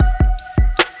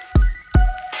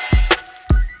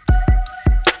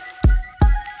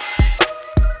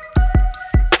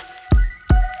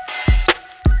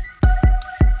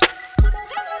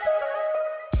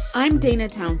Dana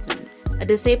Townsend, a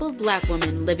disabled Black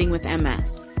woman living with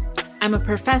MS. I'm a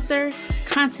professor,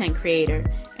 content creator,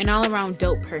 and all-around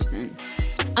dope person,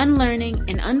 unlearning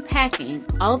and unpacking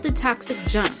all the toxic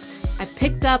junk I've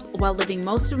picked up while living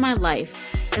most of my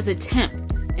life as a temp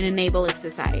in an ableist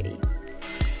society.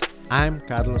 I'm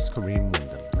Carlos Kareem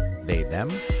Wyndham. They,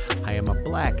 them. I am a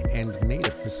Black and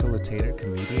Native facilitator,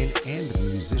 comedian,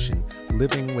 and musician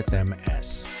living with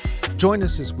MS. Join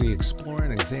us as we explore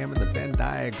and examine the Venn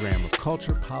diagram of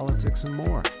culture, politics, and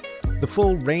more. The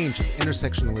full range of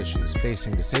intersectional issues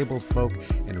facing disabled folk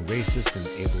in a racist and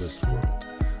ableist world.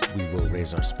 We will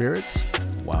raise our spirits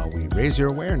while we raise your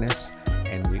awareness,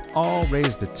 and we all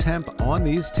raise the temp on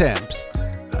these temps,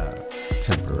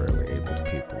 temporarily abled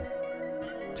people,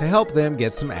 to help them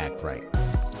get some act right.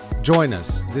 Join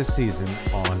us this season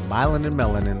on Myelin and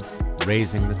Melanin,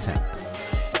 Raising the Temp.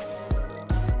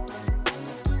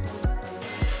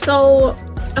 So,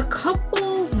 a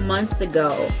couple months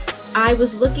ago, I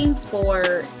was looking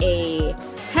for a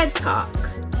TED Talk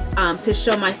to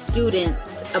show my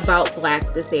students about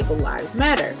Black Disabled Lives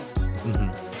Matter.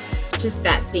 Just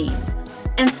that theme.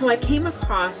 And so I came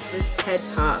across this TED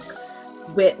Talk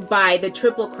by the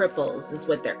Triple Cripples, is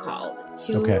what they're called.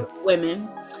 Two women.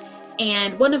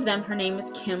 And one of them, her name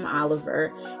is Kim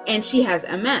Oliver, and she has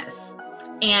MS.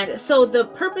 And so the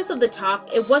purpose of the talk,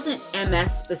 it wasn't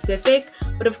MS specific,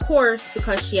 but of course,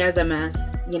 because she has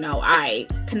MS, I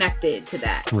connected to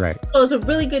that. Right. So it was a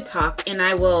really good talk, and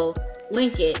I will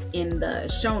link it in the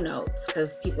show notes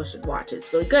because people should watch it.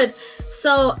 It's really good.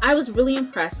 So I was really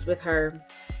impressed with her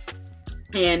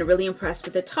and really impressed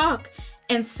with the talk.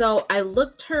 And so I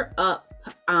looked her up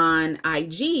on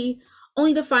IG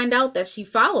only to find out that she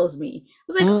follows me. I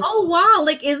was like, oh wow,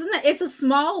 it's a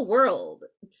small world.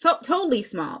 So totally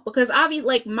small, because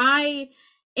obviously my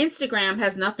Instagram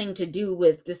has nothing to do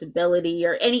with disability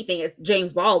or anything. It's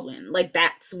James Baldwin.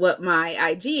 That's what my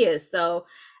IG is. So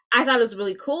I thought it was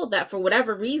really cool that for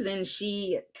whatever reason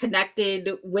she connected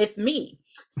with me.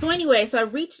 So anyway, so I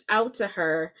reached out to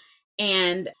her,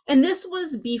 and this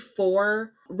was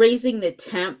before Raising the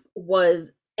Temp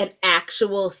was an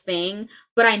actual thing,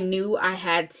 but I knew I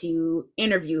had to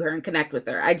interview her and connect with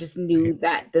her. I just knew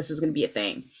that this was going to be a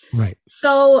thing. Right.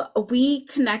 So we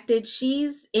connected.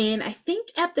 She's in, I think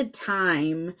at the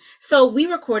time, so we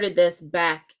recorded this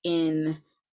back in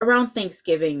around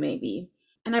Thanksgiving maybe.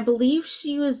 And I believe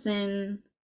she was in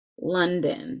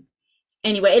London.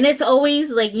 Anyway, and it's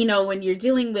always when you're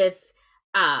dealing with,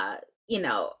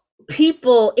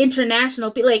 people,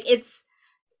 international people, it's,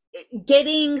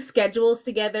 getting schedules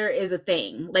together is a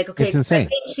thing. It's insane. I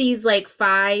think she's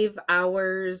 5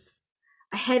 hours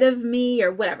ahead of me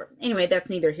or whatever. Anyway, that's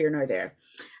neither here nor there.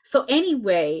 So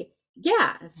anyway,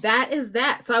 yeah, that is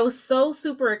that. So I was so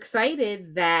super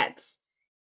excited that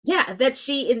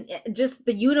she, just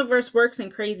the universe works in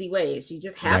crazy ways. She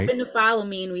just happened to follow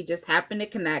me and we just happened to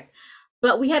connect.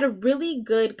 But we had a really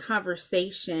good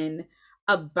conversation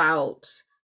about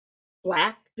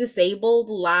Black disabled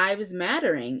lives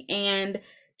mattering and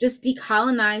just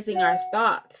decolonizing our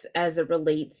thoughts as it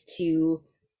relates to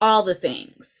all the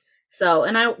things. So,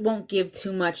 and I won't give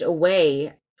too much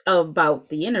away about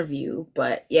the interview,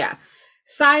 but yeah.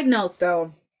 Side note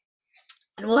though,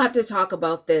 and we'll have to talk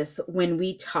about this when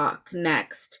we talk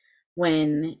next,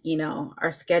 when,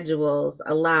 our schedules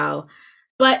allow.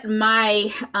 But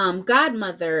my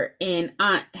godmother and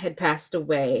aunt had passed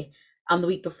away the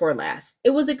week before last. It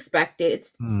was expected.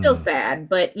 It's still sad,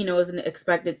 but it was an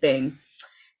expected thing.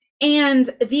 And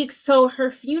so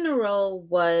her funeral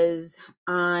was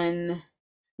on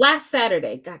last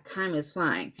Saturday. God, time is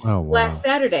flying. Oh, wow. Last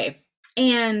Saturday.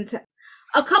 And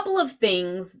a couple of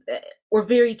things were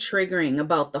very triggering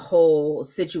about the whole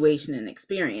situation and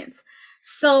experience.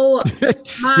 So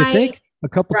you think a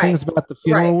couple things about the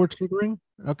funeral were triggering?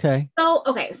 Okay.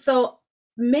 So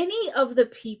many of the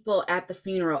people at the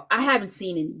funeral I haven't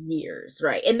seen in years,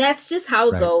 right? And that's just how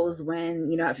it goes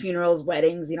when, at funerals,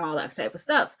 weddings, all that type of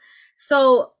stuff.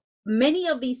 So many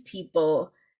of these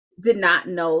people did not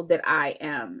know that I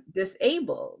am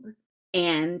disabled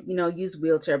and, use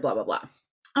wheelchair, blah, blah, blah.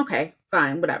 Okay,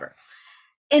 fine, whatever.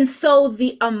 And so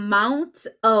the amount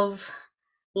of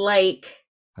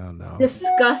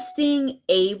disgusting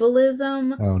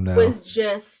ableism was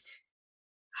just...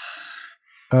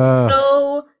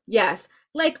 So yes,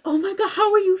 oh my God,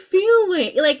 how are you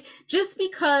feeling? Just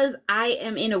because I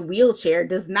am in a wheelchair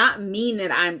does not mean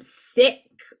that I'm sick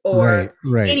or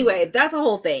anyway, that's a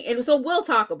whole thing. And so we'll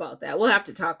talk about that. We'll have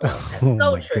to talk about that.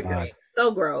 So triggering,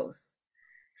 so gross.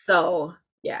 So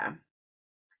yeah.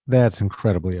 That's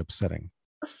incredibly upsetting.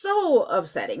 So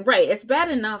upsetting. Right. It's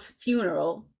bad enough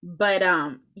funeral, but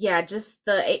yeah, just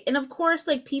and of course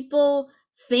like people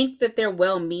think that they're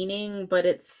well meaning, but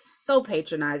it's so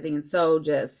patronizing and so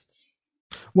just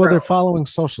Well, they're gross. following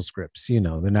social scripts. You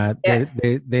know, they're not. Yes.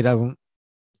 They don't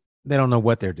know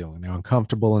what they're doing. They're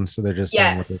uncomfortable, and so they're just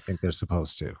saying what they Yes. think they're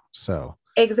supposed to. So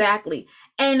Exactly.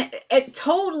 And it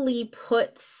totally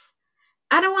puts,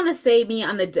 I don't want to say me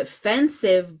on the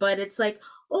defensive, but it's like,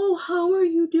 oh, how are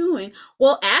you doing?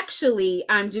 Well, actually,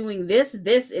 I'm doing this,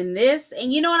 this, and this.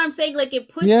 And you know what I'm saying? Like, it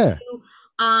puts yeah, you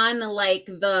on like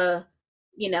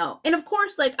and of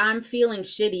course, like, I'm feeling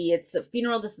shitty. It's a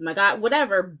funeral. This is my God,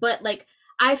 whatever. But like,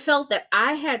 I felt that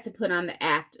I had to put on the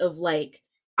act of like,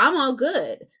 I'm all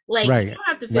good. Like, you right, don't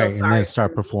have to feel right, and then sorry for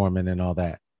start me. performing and all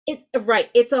that. Right.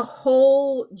 It's a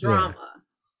whole Yeah. drama.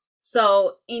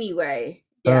 So, anyway,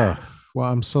 yeah. Ugh.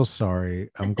 Well, I'm so sorry.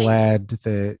 I'm Thank you. glad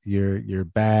that you're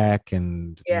back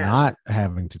and Yeah. not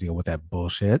having to deal with that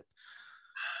bullshit.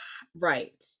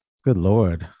 Right. Good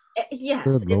Lord. Yes,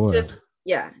 Good it's Lord. just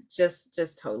yeah,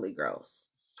 just totally gross.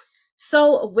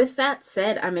 So with that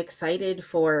said, I'm excited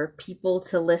for people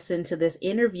to listen to this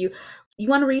interview. You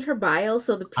want to read her bio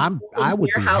so the people can I would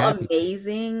hear be how happy to.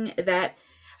 amazing that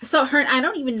so her I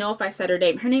don't even know if I said her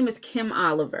name. Her name is Kim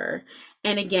Oliver.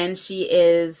 And again, she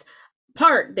is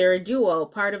they're a duo,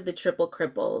 part of the Triple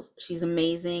Cripples. She's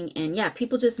amazing and yeah,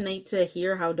 people just need to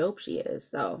hear how dope she is.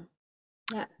 So,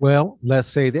 yeah. Well, let's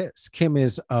say this. Kim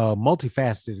is a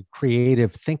multifaceted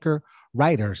creative thinker,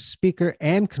 writer, speaker,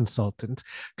 and consultant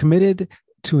committed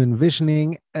to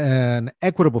envisioning an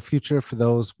equitable future for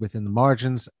those within the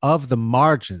margins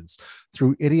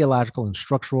through ideological and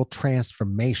structural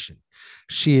transformation.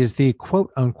 She is the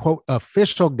quote unquote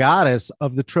official goddess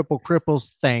of the Triple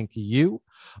Cripples. Thank you.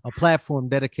 A platform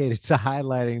dedicated to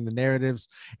highlighting the narratives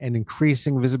and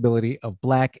increasing visibility of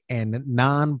Black and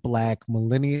non Black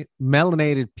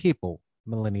melanated people,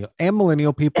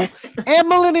 millennial people, and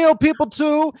millennial people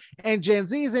too, and Gen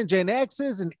Zs and Gen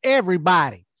Xs and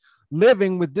everybody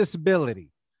living with disability.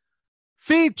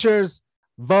 Features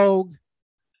Vogue,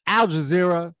 Al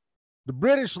Jazeera, the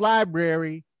British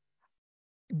Library,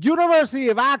 University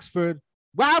of Oxford,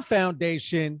 Wow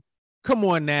Foundation. Come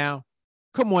on now.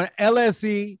 Come on,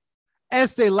 LSE,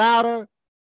 Estee Lauder.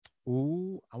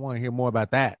 Ooh, I want to hear more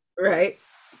about that. Right.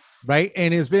 Right.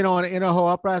 And it's been on In a Whole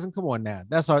Uprising. Come on now.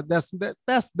 That's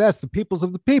the peoples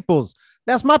of the peoples.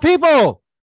 That's my people.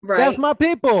 That's Right. my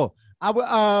people.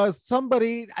 Oh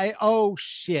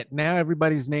shit. Now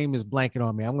everybody's name is blanking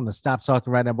on me. I'm gonna stop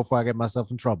talking right now before I get myself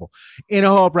in trouble. In a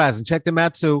Whole Uprising. Check them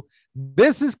out too.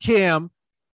 This is Kim.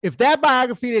 If that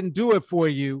biography didn't do it for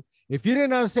you, if you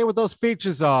didn't understand what those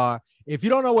features are, if you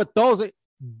don't know what those are,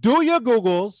 do your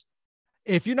Googles.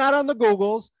 If you're not on the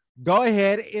Googles, go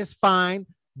ahead. It's fine.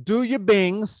 Do your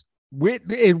Bings,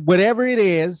 whatever it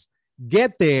is,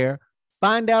 get there,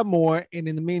 find out more. And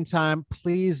in the meantime,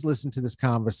 please listen to this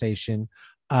conversation.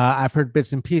 I've heard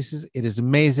bits and pieces. It is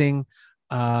amazing.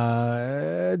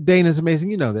 Dana's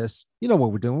amazing. You know this. You know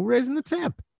what we're doing. We're raising the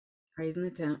temp. Raising the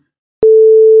temp.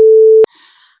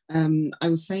 I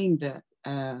was saying that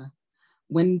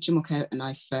when Jumoke and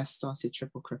I first started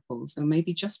Triple Cripples, and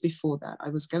maybe just before that, I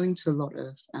was going to a lot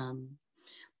of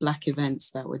Black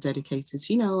events that were dedicated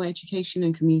to, education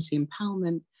and community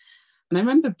empowerment. And I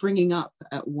remember bringing up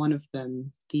at one of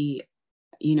them the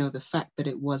fact that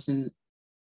it wasn't,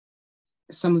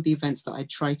 some of the events that I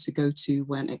tried to go to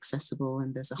weren't accessible,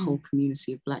 and there's a whole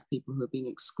community of Black people who are being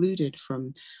excluded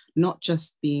from not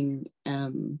just being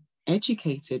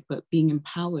educated, but being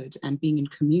empowered and being in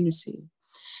community.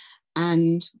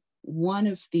 And one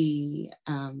of the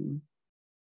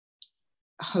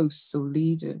hosts or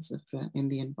leaders in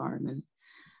the environment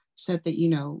said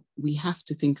that, we have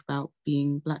to think about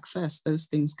being Black first. Those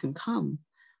things can come,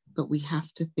 but we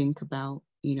have to think about,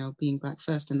 being Black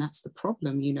first. And that's the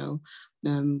problem,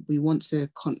 we want to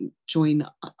join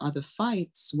other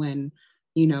fights when,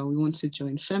 we want to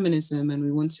join feminism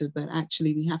and but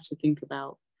actually we have to think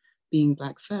about being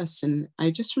Black first. And I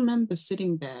just remember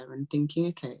sitting there and thinking,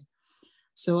 okay,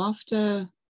 so after,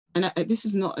 and this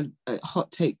is not a hot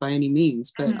take by any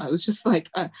means, but I was just like,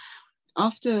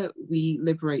 after we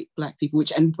liberate Black people,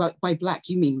 which, and by Black,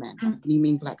 you mean men, you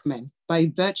mean Black men.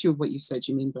 By virtue of what you said,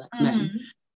 you mean Black men.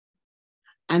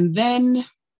 And then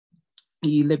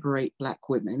you liberate Black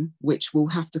women, which will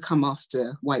have to come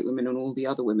after white women and all the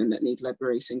other women that need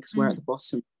liberating, because we're at the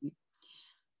bottom.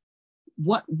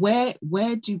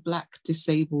 Where do Black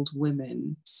disabled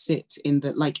women sit in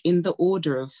the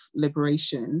order of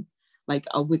liberation? Like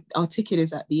our ticket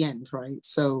is at the end, right?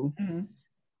 So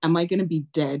am I going to be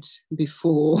dead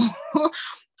before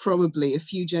probably a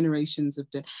few generations of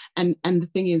dead? And the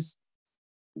thing is,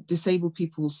 disabled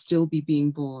people will still be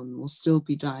being born, will still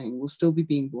be dying, will still be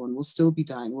being born, will still be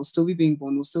dying, will still be being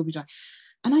born, will still be dying.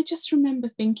 And I just remember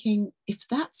thinking, if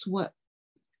that's what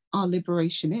our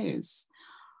liberation is,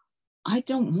 I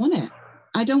don't want it.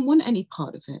 I don't want any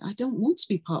part of it. I don't want to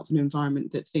be part of an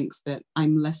environment that thinks that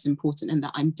I'm less important and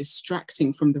that I'm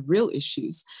distracting from the real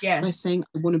issues by saying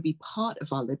I want to be part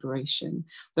of our liberation,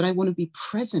 that I want to be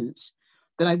present,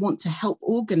 that I want to help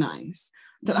organize,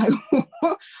 that I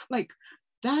like,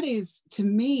 that is, to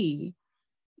me,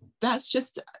 that's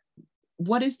just,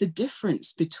 what is the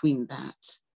difference between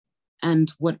that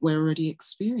and what we're already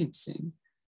experiencing?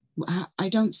 I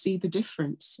don't see the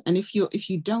difference. And if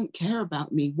you don't care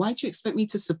about me, why do you expect me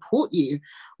to support you?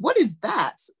 What is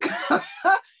that?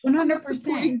 100%.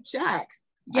 Supporting Jack.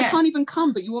 Yes. I can't even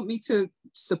come, but you want me to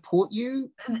support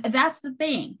you? That's the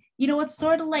thing. You know, it's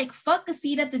sort of like, fuck a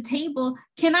seat at the table.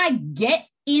 Can I get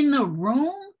in the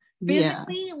room?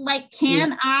 Physically, yeah. Like,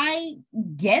 can I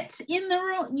get in the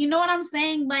room? You know what I'm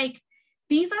saying? Like,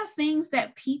 these are things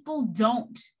that people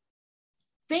don't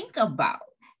think about.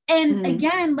 And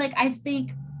again, like, I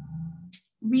think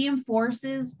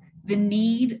reinforces the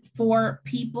need for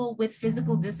people with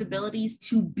physical disabilities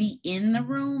to be in the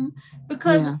room,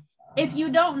 because if you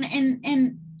don't,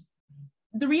 and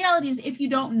the reality is, if you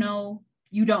don't know,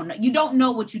 you don't know. You don't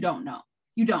know what you don't know.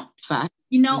 You don't. Fact.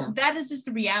 You know, that is just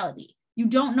the reality. You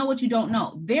don't know what you don't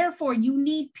know. Therefore, you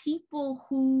need people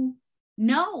who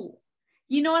know.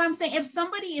 You know what I'm saying? If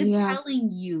somebody is telling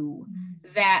you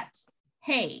that,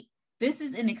 hey, this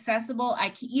is inaccessible,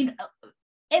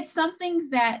 it's something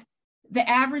that the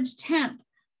average temp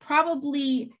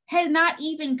probably had not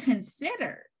even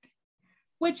considered,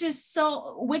 which is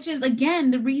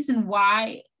again the reason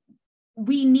why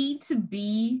we need to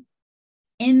be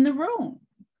in the room.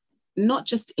 Not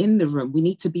just in the room, we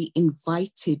need to be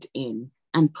invited in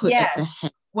and put at the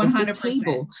head 100%. Of the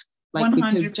table. Like, 100%.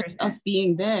 Because just us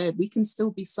being there, we can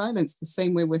still be silenced the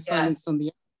same way we're silenced on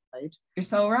the outside. You're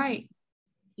so right.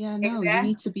 Yeah, no, you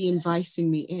need to be inviting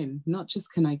me in, not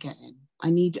just can I get in. I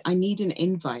need an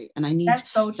invite, and I need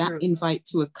that invite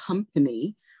to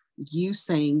accompany you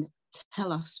saying,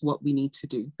 tell us what we need to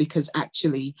do, because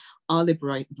actually our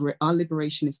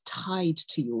liberation is tied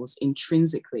to yours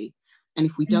intrinsically. And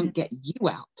if we don't get you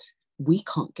out, we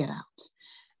can't get out.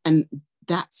 And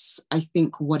that's, I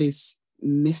think, what is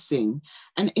missing.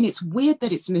 And it's weird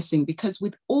that it's missing, because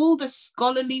with all the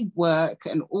scholarly work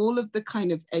and all of the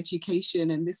kind of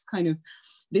education and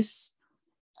this,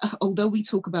 although we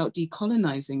talk about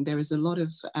decolonizing, there is a lot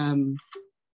of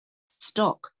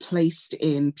stock placed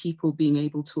in people being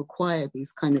able to acquire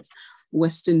these kind of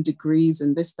Western degrees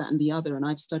and this, that, and the other. And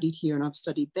I've studied here and I've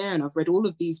studied there and I've read all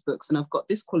of these books and I've got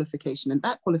this qualification and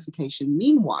that qualification.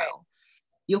 Meanwhile,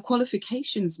 your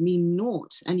qualifications mean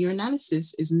naught and your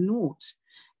analysis is naught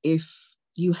if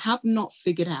you have not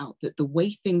figured out that the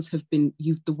way things have been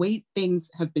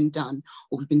done,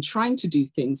 or we've been trying to do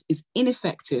things, is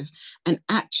ineffective. And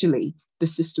actually the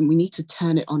system, we need to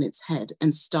turn it on its head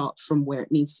and start from where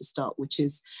it needs to start, which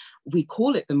is, we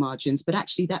call it the margins, but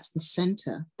actually that's the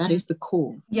center. That is the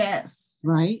core. Yes.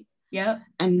 Right? Yeah.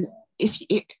 And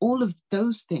all of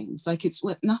those things, like, it's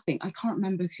worth nothing. I can't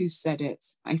remember who said it.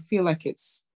 I feel like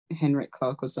it's Henrik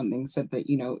Clark or something, said that,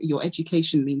 you know, your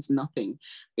education means nothing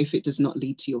if it does not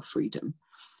lead to your freedom.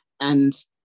 And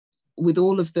with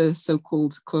all of the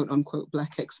so-called quote unquote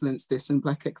Black excellence this and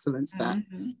Black excellence that,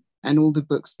 and all the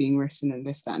books being written and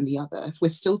this, that, and the other, if we're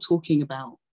still talking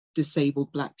about disabled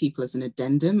Black people as an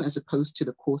addendum as opposed to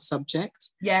the core subject.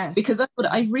 Yes. Because that's what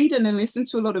I read and I listen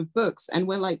to a lot of books, and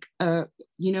we're like,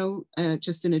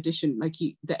 just an addition, like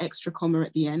the extra comma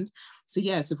at the end. So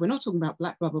yes, if we're not talking about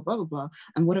Black, blah, blah, blah, blah, blah,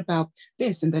 and what about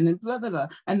this, and then blah, blah, blah,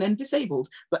 and then disabled,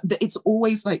 but it's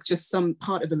always like just some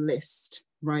part of a list,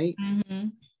 right? Mm-hmm.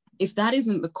 If that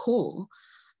isn't the core,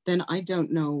 then I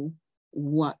don't know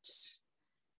what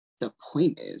the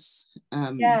point is.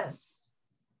 Yes.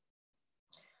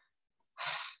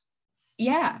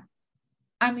 Yeah.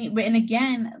 I mean, and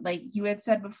again, like you had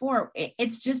said before,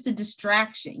 it's just a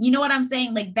distraction. You know what I'm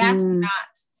saying? Like, that's not,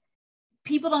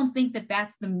 people don't think that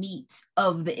that's the meat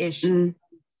of the issue.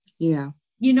 Yeah.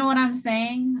 You know what I'm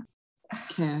saying?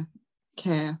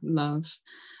 Care, love.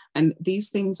 And these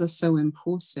things are so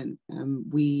important.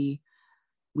 We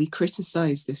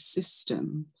criticize this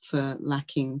system for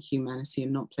lacking humanity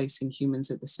and not placing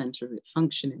humans at the center of it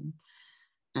functioning.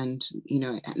 And, you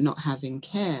know, not having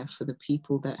care for the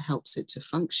people that helps it to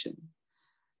function.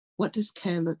 What does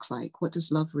care look like? What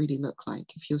does love really look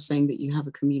like? If you're saying that you have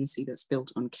a community that's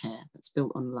built on care, that's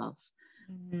built on love,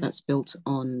 that's built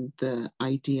on the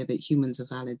idea that humans are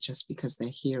valid just because they're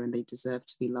here and they deserve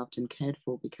to be loved and cared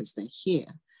for because they're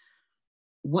here.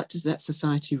 What does that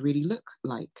society really look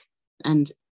like?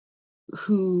 And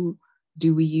who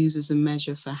do we use as a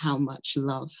measure for how much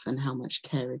love and how much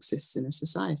care exists in a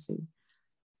society?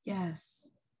 Yes.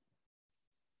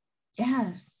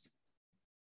 Yes.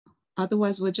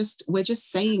 Otherwise, we're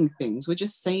just saying things. We're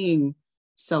just saying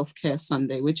self-care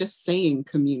Sunday. We're just saying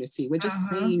community. We're just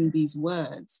saying these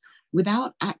words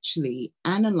without actually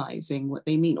analyzing what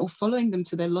they mean or following them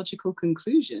to their logical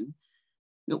conclusion.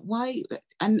 Why?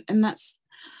 And that's,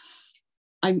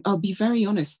 I'll be very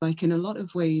honest, like in a lot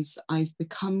of ways, I've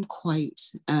become quite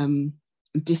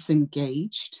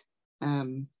disengaged.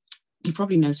 You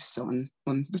probably noticed on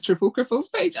the Triple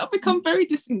Cripples page, I've become very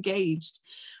disengaged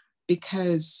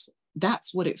because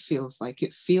that's what it feels like.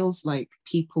 It feels like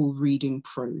people reading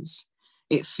prose.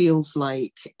 It feels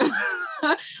like,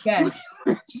 yes.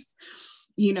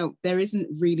 You know,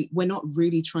 we're not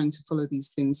really trying to follow these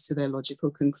things to their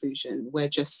logical conclusion. We're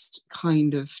just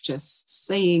kind of just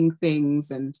saying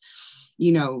things and,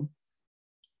 you know,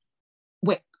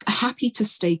 we're happy to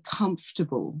stay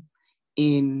comfortable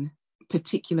in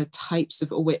particular types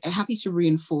of, or we're happy to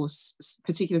reinforce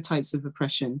particular types of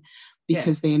oppression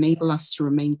because they enable us to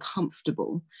remain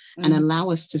comfortable and allow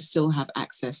us to still have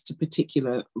access to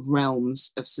particular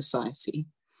realms of society.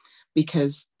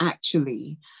 Because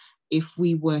actually, if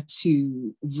we were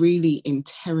to really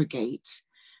interrogate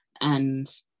and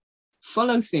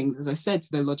follow things, as I said,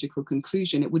 to their logical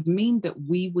conclusion, it would mean that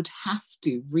we would have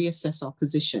to reassess our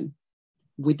position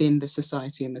within the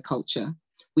society and the culture.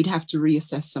 We'd have to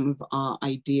reassess some of our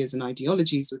ideas and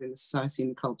ideologies within the society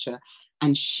and the culture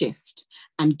and shift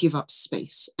and give up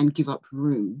space and give up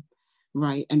room,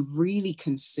 right? And really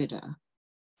consider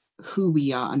who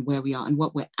we are and where we are and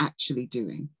what we're actually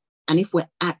doing. And if we're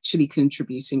actually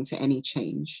contributing to any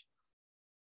change.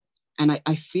 And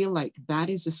I feel like that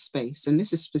is a space, and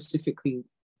this is specifically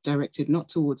directed not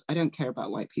towards, I don't care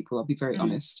about white people, I'll be very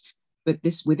honest, but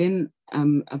this within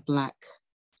a Black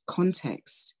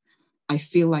context, I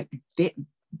feel like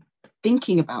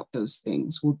thinking about those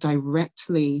things will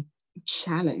directly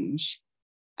challenge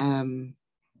and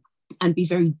be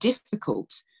very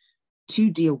difficult to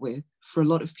deal with for a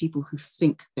lot of people who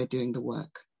think they're doing the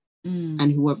work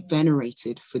and who are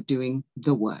venerated for doing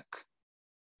the work.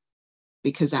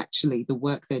 Because actually the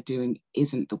work they're doing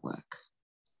isn't the work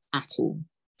at all.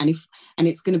 And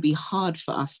it's going to be hard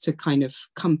for us to kind of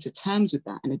come to terms with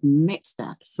that and admit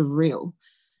that for real.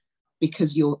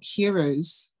 Because your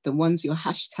heroes, the ones you're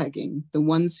hashtagging, the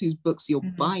ones whose books you're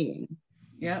buying,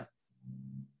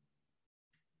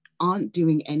 aren't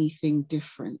doing anything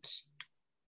different,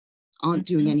 aren't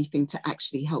doing anything to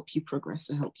actually help you progress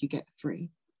or help you get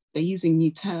free. They're using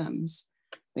new terms.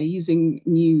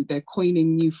 They're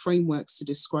coining new frameworks to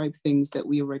describe things that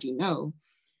we already know,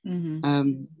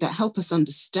 that help us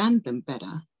understand them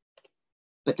better,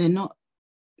 but they're not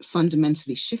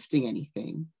fundamentally shifting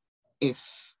anything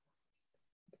if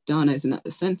Dana isn't at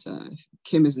the center, if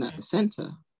Kim isn't at the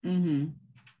center.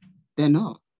 They're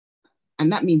not.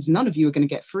 And that means none of you are going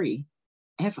to get free,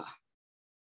 ever.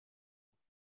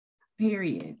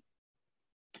 Period.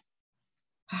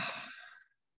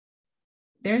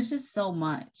 There's just so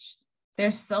much.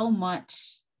 There's so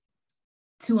much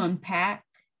to unpack.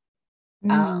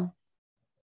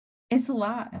 It's a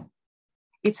lot.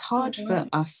 It's hard for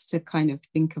us to kind of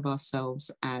think of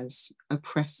ourselves as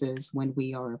oppressors when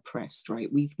we are oppressed, right?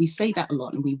 We say that a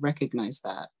lot and we recognize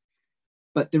that.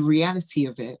 But the reality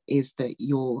of it is that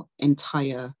your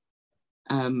entire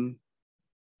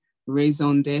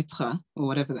raison d'etre,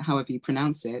 or however you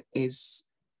pronounce it, is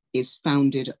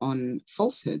founded on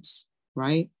falsehoods,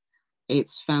 right?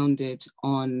 It's founded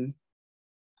on,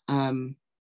 I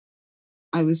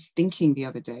was thinking the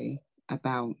other day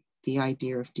about the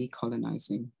idea of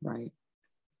decolonizing, right?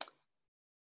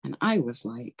 And I was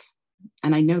like,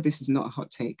 and I know this is not a hot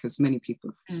take because many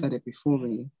people have said it before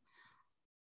me,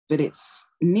 but it's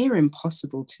near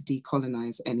impossible to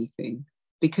decolonize anything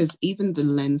because even the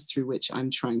lens through which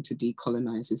I'm trying to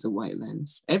decolonize is a white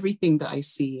lens. Everything that I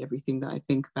see, everything that I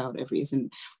think about,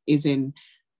 is in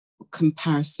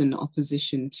comparison,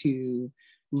 opposition to,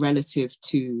 relative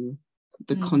to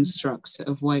the construct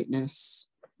of whiteness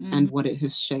and what it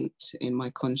has shaped in my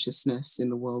consciousness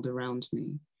in the world around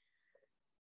me.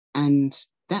 And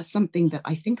that's something that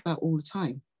I think about all the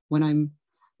time when I'm,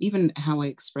 even how I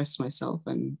express myself,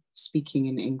 I'm speaking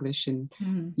in English and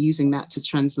using that to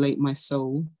translate my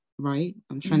soul, right?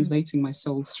 I'm translating my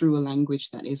soul through a language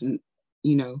that isn't,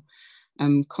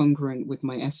 congruent with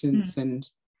my essence. And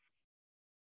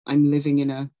I'm living in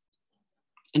a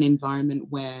an environment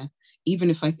where, even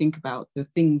if I think about the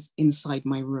things inside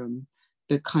my room,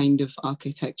 the kind of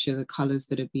architecture, the colors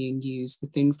that are being used, the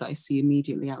things that I see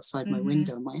immediately outside my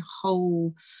window, my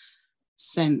whole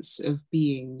sense of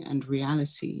being and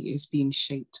reality is being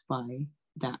shaped by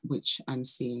that which I'm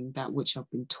seeing, that which I've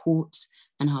been taught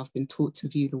and how I've been taught to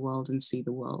view the world and see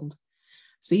the world.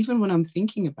 So even when I'm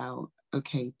thinking about,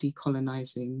 okay,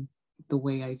 decolonizing the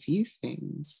way I view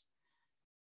things,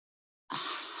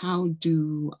 how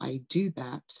do I do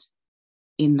that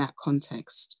in that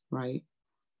context, right?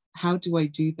 How do I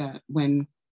do that when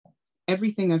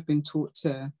everything I've been taught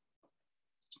to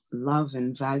love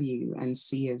and value and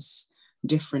see as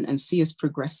different and see as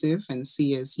progressive and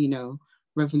see as, you know,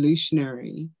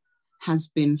 revolutionary has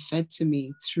been fed to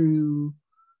me through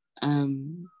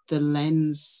the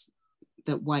lens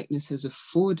that whiteness has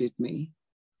afforded me,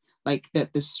 like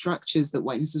that the structures that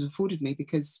whiteness has afforded me,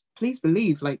 because please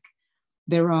believe, like,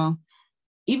 there are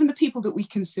even the people that we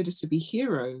consider to be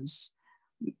heroes,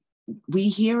 we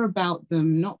hear about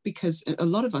them not because, a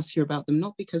lot of us hear about them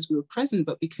not because we were present,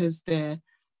 but because their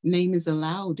name is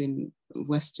allowed in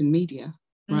Western media,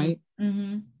 right?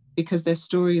 Mm-hmm. Because their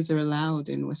stories are allowed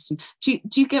in Western. Do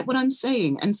you get what I'm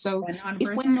saying? And so 100%.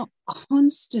 if we're not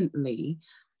constantly,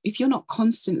 if you're not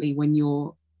constantly, when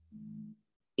you're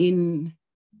in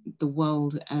the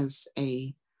world as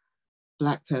a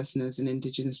Black person, as an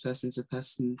Indigenous person, as a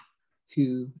person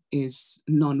who is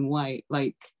non-white,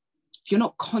 like, if you're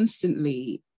not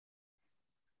constantly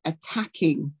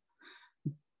attacking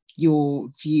your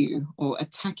view or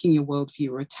attacking your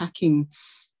worldview or attacking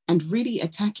and really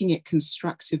attacking it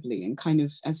constructively and kind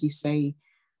of, as you say,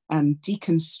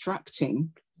 deconstructing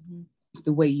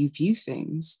the way you view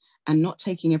things and not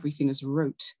taking everything as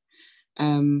rote.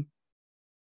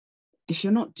 If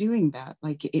you're not doing that,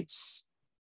 like,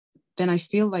 then I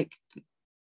feel like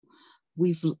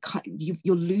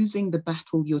you're losing the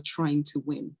battle you're trying to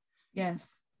win.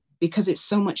 Yes. Because it's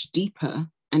so much deeper,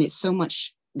 and it's so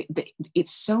much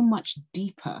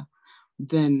deeper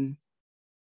than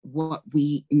what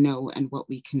we know and what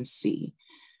we can see.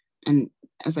 And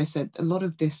as I said, a lot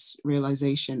of this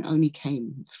realization only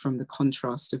came from the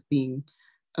contrast of being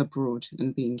abroad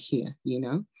and being here, you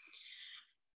know?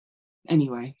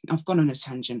 Anyway, I've gone on a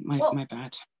tangent, my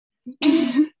bad.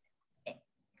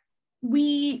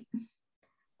 We're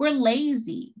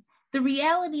lazy. The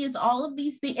reality is all of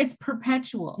these things, it's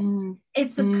perpetual.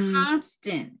 It's a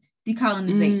constant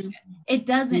decolonization. It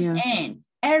doesn't end.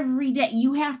 Every day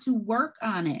you have to work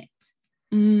on it.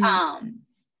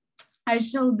 I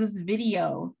showed this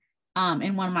video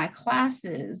in one of my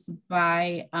classes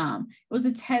by, it was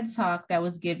a TED Talk that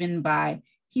was given by,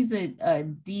 he's a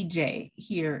DJ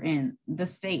here in the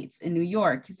States, in New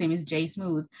York. His name is Jay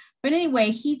Smooth. But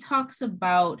anyway, he talks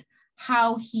about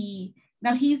how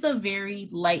he's a very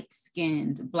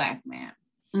light-skinned Black man.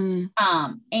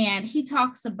 And he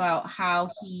talks about how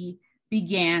he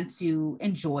began to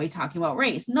enjoy talking about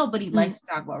race. Nobody likes to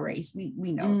talk about race.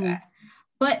 We know that.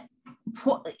 But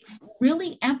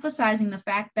really emphasizing the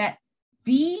fact that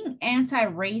being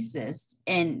anti-racist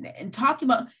and talking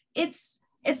about, it's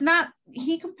not,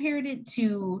 he compared it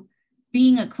to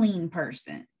being a clean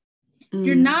person.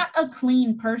 You're not a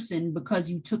clean person because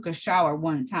you took a shower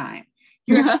one time.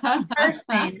 You're a clean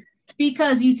person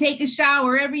because you take a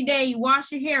shower every day, you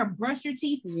wash your hair, brush your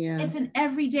teeth. Yeah. It's an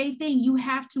everyday thing. You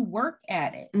have to work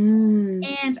at it.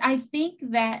 And I think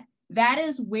that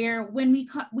is where, when we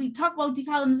talk about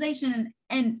decolonization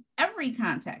in every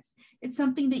context, it's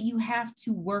something that you have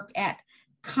to work at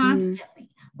constantly.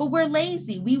 But we're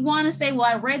lazy. We want to say, well,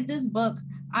 I read this book.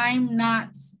 I'm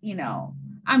not,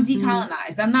 I'm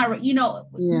decolonized. I'm not,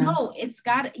 no, it's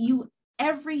got you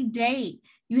every day.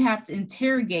 You have to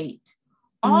interrogate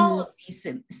all of these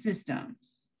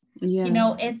systems.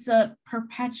 Yeah. It's a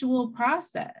perpetual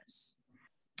process,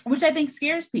 which I think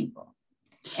scares people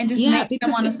and just makes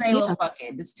them want to say, well, fuck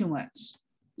it, it's too much.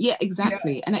 Yeah,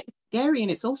 exactly. Yeah. And it's scary,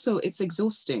 and it's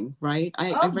exhausting, right?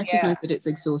 I recognize that it's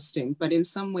exhausting, but in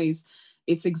some ways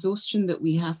it's exhaustion that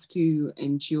we have to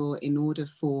endure in order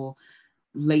for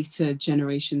later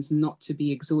generations not to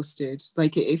be exhausted.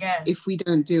 Like if we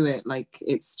don't do it, like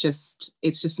it's just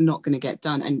not going to get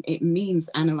done. And it means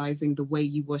analyzing the way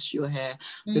you wash your hair,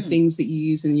 the things that you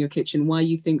use in your kitchen, why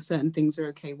you think certain things are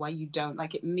okay, why you don't.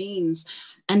 Like it means,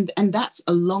 and that's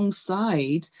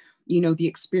alongside the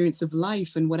experience of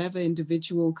life and whatever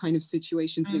individual kind of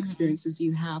situations and experiences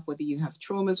you have, whether you have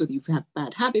traumas, whether you've had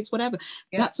bad habits, whatever,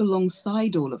 that's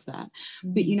alongside all of that.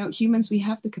 But, humans, we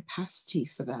have the capacity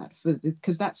for that,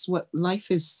 because that's what life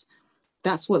is.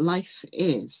 That's what life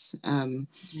is. And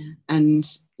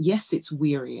yes, it's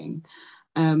wearying.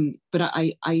 But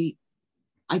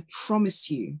I I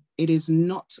promise you, it is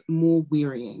not more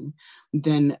wearying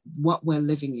than what we're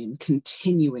living in,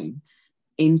 continuing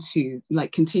ad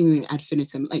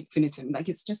infinitum, like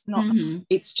it's just not,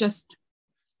 it's just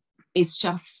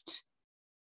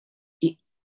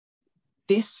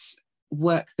this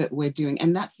work that we're doing.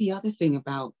 And that's the other thing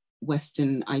about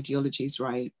Western ideologies,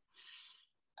 right?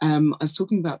 I was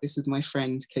talking about this with my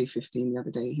friend K15 the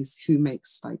other day, who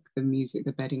makes like the music,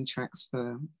 the bedding tracks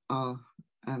for our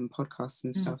podcasts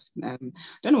and stuff. I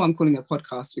don't know why I'm calling it a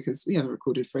podcast, because we haven't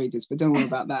recorded for ages, but don't worry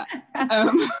about that.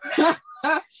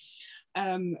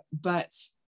 But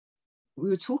we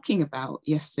were talking about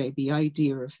yesterday the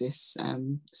idea of this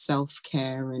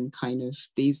self-care and kind of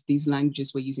these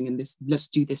languages we're using, and this, let's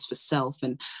do this for self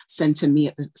and center me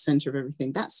at the center of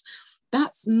everything. That's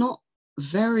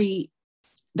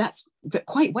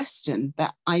quite Western,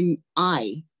 that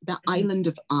that island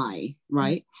of I,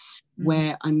 right?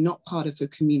 Where I'm not part of the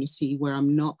community, where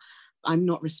I'm not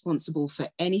responsible for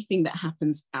anything that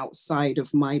happens outside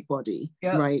of my body,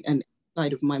 right? And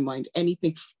outside of my mind,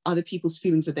 anything, other people's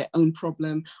feelings are their own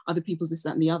problem, other people's this,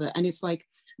 that, and the other. And it's like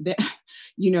that,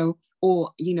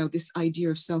 this idea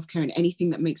of self-care, and anything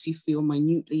that makes you feel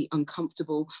minutely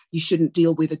uncomfortable, you shouldn't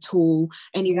deal with at all.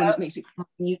 Anyone that makes it,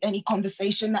 any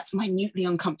conversation that's minutely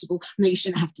uncomfortable, no, you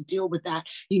shouldn't have to deal with that,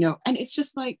 And it's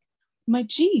just like, my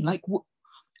G, like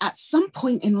at some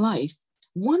point in life,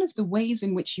 one of the ways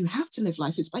in which you have to live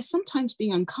life is by sometimes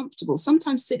being uncomfortable,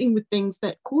 sometimes sitting with things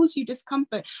that cause you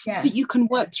discomfort, so that you can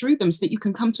work through them, so that you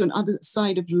can come to another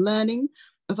side of learning,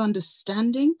 of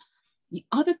understanding. The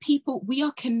other people, we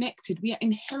are connected. We are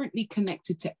inherently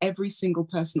connected to every single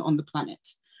person on the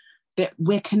planet. That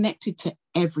we're connected to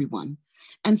everyone.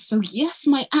 And so, yes,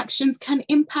 my actions can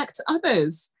impact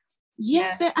others.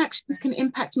 Yes, their actions can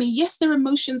impact me. Yes, their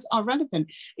emotions are relevant.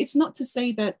 It's not to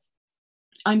say that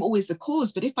I'm always the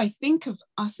cause, but if I think of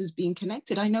us as being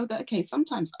connected, I know that, okay,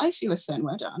 sometimes I feel a certain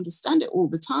way. I don't understand it all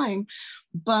the time,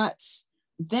 but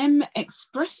someone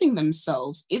expressing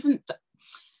themselves isn't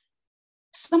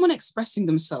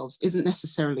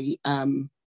necessarily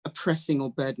oppressing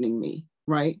or burdening me,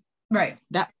 right? Right.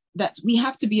 That's we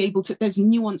have to be able to, there's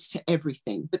nuance to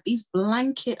everything, but these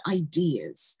blanket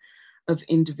ideas of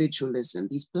individualism,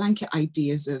 these blanket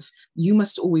ideas of you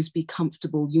must always be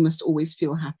comfortable, you must always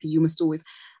feel happy, you must always,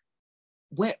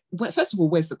 where first of all,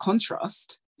 where's the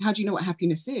contrast? How do you know what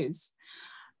happiness is?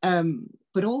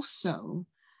 But also,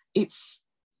 it's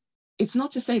not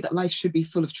to say that life should be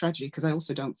full of tragedy, because I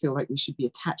also don't feel like we should be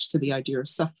attached to the idea of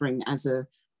suffering as a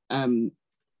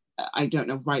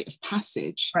rite of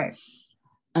passage. Right.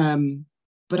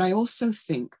 But I also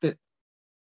think that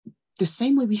the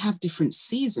same way we have different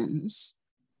seasons,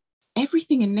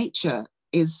 everything in nature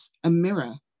is a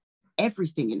mirror.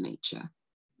 Everything in nature.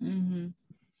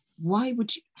 Why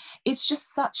would you? It's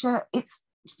just it's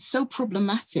so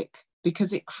problematic,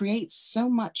 because it creates so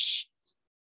much,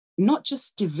 not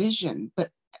just division, but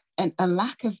a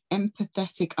lack of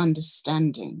empathetic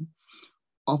understanding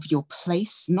of your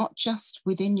place, not just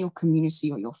within your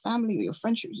community or your family or your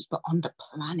friendships, but on the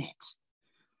planet.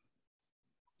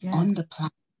 On the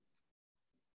planet.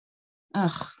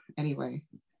 Anyway.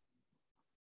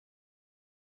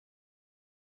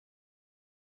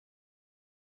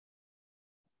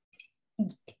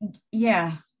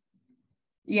 Yeah.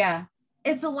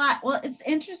 It's a lot. Well, it's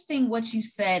interesting what you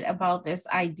said about this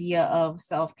idea of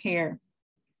self-care.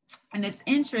 And it's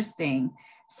interesting.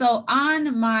 So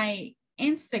on my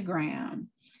Instagram,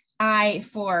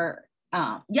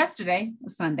 yesterday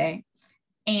was Sunday,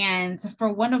 and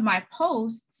for one of my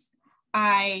posts,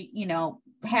 I,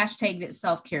 hashtagged it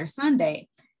Self-Care Sunday.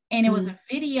 And it was a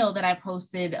video that I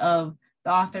posted of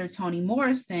the author Toni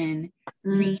Morrison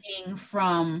reading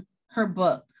from her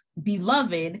book,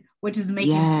 Beloved, which is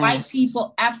making white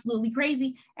people absolutely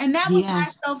crazy. And that was my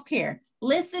self-care.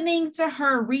 Listening to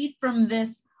her read from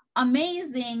this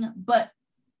amazing but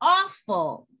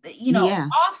awful,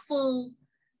 awful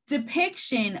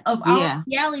depiction of our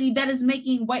reality that is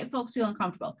making white folks feel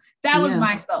uncomfortable. That was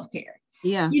my self-care.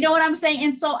 Yeah. You know what I'm saying?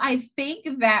 And so I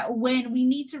think that when we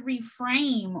need to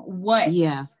reframe what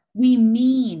we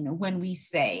mean when we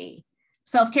say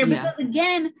self-care, because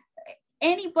again,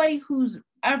 anybody who's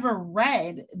ever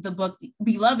read the book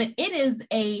Beloved, it is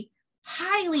a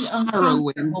highly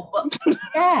uncomfortable book.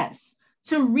 Yes.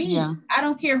 To read. Yeah. I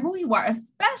don't care who you are,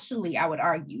 especially I would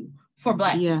argue for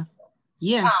Black people.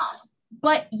 Yes.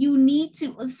 But you need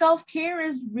to, self-care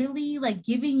is really like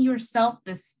giving yourself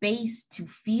the space to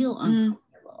feel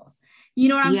uncomfortable. You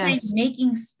know what I'm saying?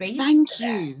 Making space. Thank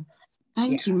you.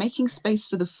 Making space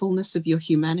for the fullness of your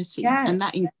humanity. Yes. And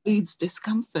that includes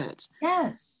discomfort.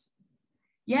 Yes.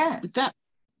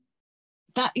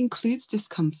 that includes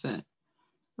discomfort.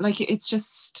 Like it's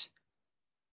just,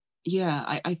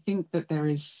 yeah, I think that there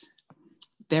is,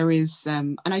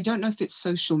 and I don't know if it's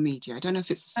social media. I don't know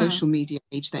if it's the social media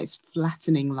age that is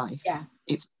flattening life. Yeah.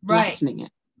 It's flattening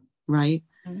it, right?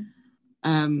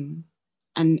 Mm-hmm.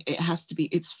 And it has to be,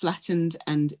 it's flattened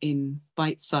and in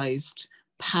bite-sized,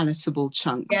 palatable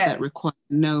chunks that require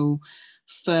no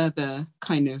further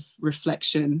kind of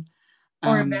reflection.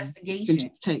 Or investigation. You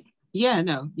just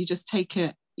you just take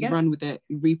it, you run with it,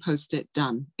 you repost it,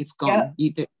 done. It's gone.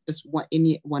 You just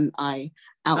in one eye,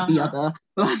 out the other.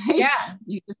 Like,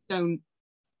 you just don't.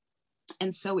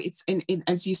 And so it's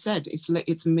as you said,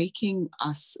 it's making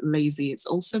us lazy. It's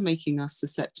also making us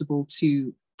susceptible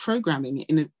to programming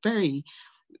in a very,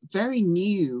 very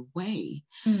new way.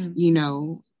 You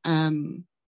know,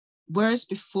 whereas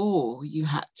before you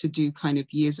had to do kind of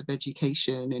years of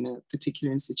education in a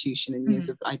particular institution and years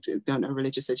of, I don't know,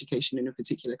 religious education in a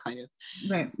particular kind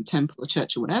of temple or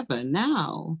church or whatever.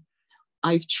 Now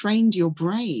I've trained your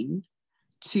brain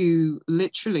to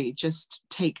literally just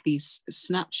take these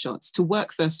snapshots, to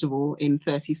work first of all in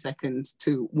 30 seconds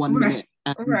to 1 minute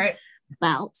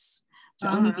bouts,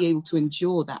 to only be able to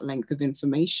endure that length of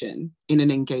information in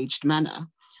an engaged manner.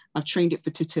 I've trained it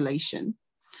for titillation.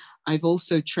 I've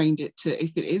also trained it to,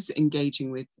 if it is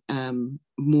engaging with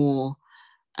more,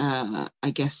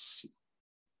 I guess,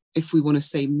 if we want to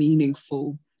say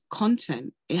meaningful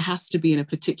content, it has to be in a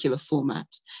particular format.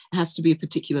 It has to be a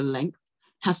particular length.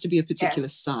 It has to be a particular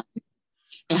size.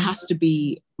 It has to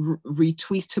be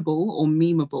retweetable or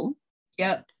memeable.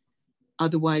 Yep.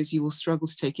 Otherwise, you will struggle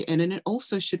to take it in. And it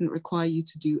also shouldn't require you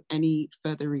to do any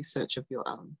further research of your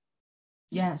own.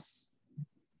 Yes.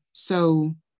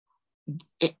 So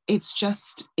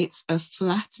it's a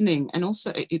flattening, and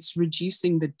also it's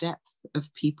reducing the depth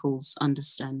of people's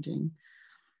understanding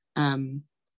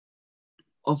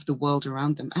of the world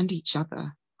around them and each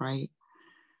other, right?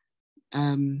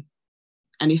 And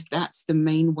if that's the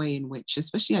main way in which,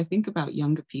 especially I think about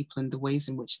younger people and the ways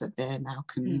in which that they're now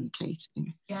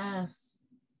communicating. Yes.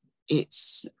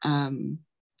 It's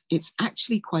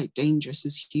actually quite dangerous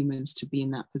as humans to be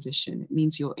in that position. It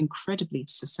means you're incredibly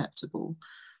susceptible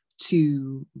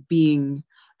to being,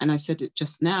 and I said it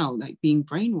just now, like being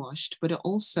brainwashed, but it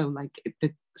also like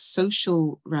the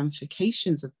social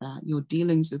ramifications of that, your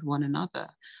dealings with one another,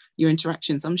 your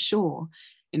interactions. I'm sure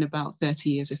in about 30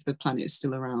 years, if the planet is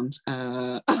still around,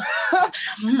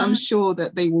 I'm sure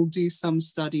that they will do some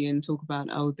study and talk about,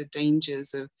 the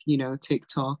dangers of,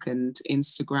 TikTok and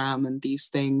Instagram and these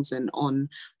things, and on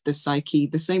the psyche,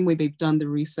 the same way they've done the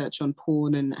research on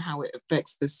porn and how it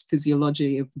affects this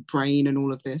physiology of the brain and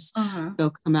all of this.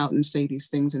 They'll come out and say these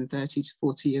things in 30 to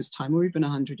 40 years time, or even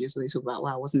 100 years, where they talk about,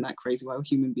 wow, wasn't that crazy? Why were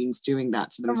human beings doing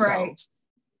that to themselves?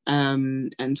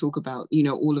 And talk about,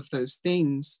 all of those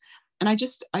things. And I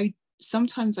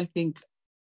sometimes I think,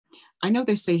 I know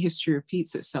they say history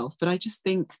repeats itself, but I just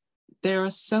think there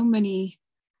are so many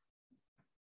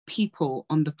people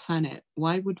on the planet.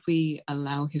 Why would we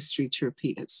allow history to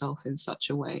repeat itself in such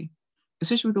a way,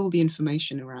 especially with all the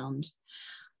information around?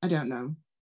 I don't know.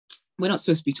 We're not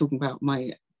supposed to be talking about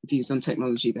my views on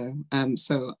technology though.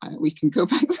 So we can go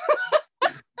back to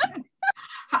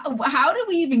how did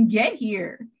we even get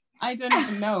here? I don't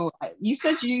even know. You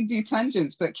said you do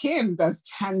tangents, but Kim does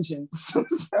tangents. So.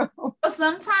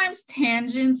 Sometimes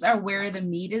tangents are where the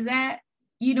meat is at.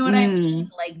 You know what I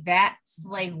mean? Like that's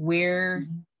like where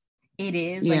it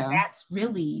is. Like that's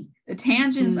really, the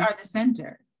tangents are the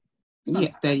center. Sometimes.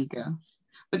 Yeah, there you go.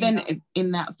 But then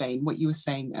in that vein, what you were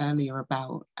saying earlier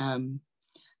about the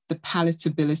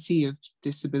palatability of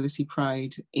disability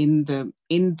pride in the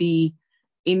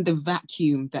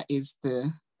vacuum that is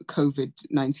the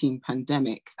COVID-19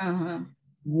 pandemic.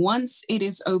 Once it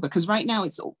is over, because right now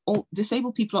it's all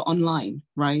disabled people are online,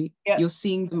 right? You're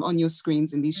seeing them on your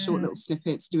screens in these short little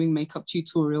snippets, doing makeup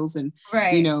tutorials and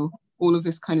all of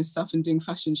this kind of stuff, and doing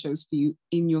fashion shows for you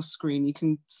in your screen. You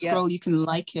can scroll, you can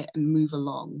like it and move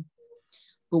along.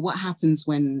 But what happens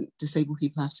when disabled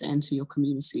people have to enter your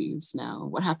communities now?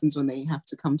 What happens when they have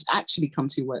to come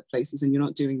to your workplaces and you're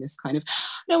not doing this kind of,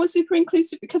 no, we're super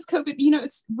inclusive because COVID,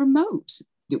 it's remote.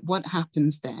 What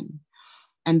happens then?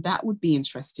 And that would be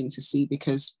interesting to see,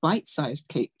 because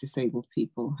bite-sized disabled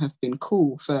people have been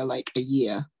cool for like a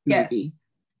year, maybe.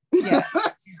 Yeah.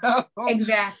 So,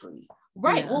 exactly.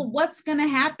 Right. Yeah. Well, what's going to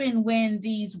happen when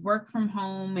these work from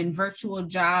home and virtual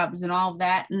jobs and all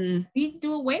that, we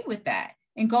do away with that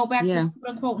and go back to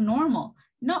quote unquote normal?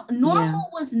 No, normal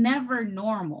was never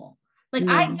normal. Like,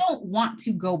 I don't want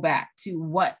to go back to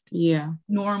what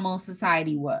normal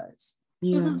society was.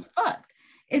 This was fucked.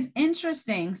 It's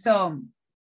interesting. So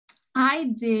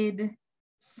I did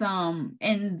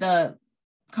and the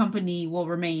company will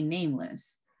remain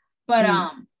nameless. But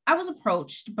I was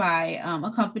approached by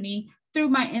a company through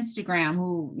my Instagram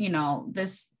who,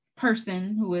 this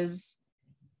person who is,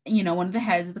 one of the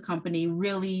heads of the company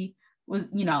really was,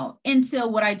 into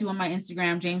what I do on my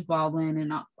Instagram, James Baldwin,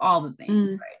 and all the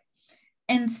things, right?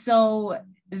 And so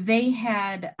they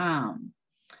had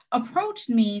approached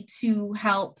me to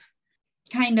help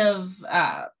kind of,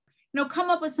 come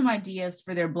up with some ideas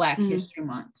for their Black History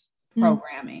Month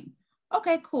programming.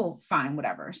 Okay, cool, fine,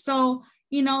 whatever. So,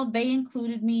 they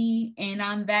included me in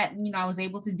on that. I was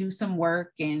able to do some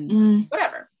work and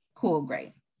whatever. Cool,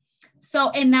 great.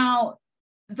 So, and now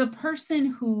the person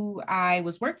who I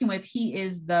was working with, he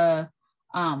is the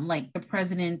the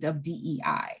president of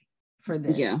DEI for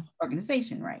this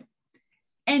organization, right?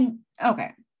 And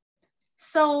okay,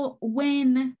 so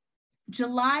when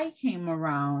July came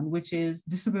around, which is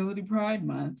Disability Pride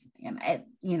Month, and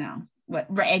what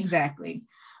exactly,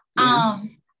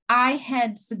 I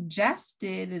had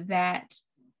suggested that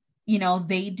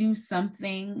they do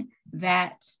something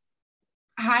that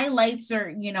highlights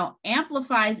or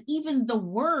amplifies even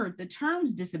the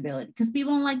terms disability, because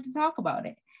people don't like to talk about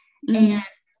it. And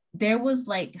there was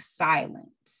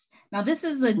silence. Now this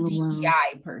is a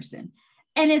DEI person,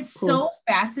 and it's so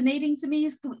fascinating to me.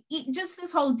 Just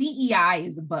this whole DEI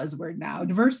is a buzzword now,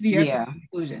 diversity, equity,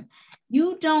 inclusion.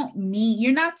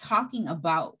 You're not talking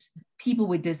about people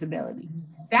with disabilities.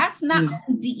 That's not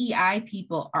who DEI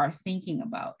people are thinking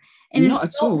about. And not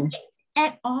at all.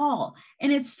 At all.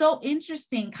 And it's so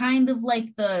interesting, kind of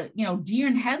like the, deer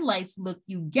in headlights look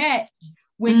you get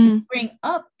when you bring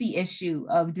up the issue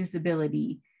of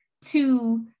disability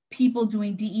to people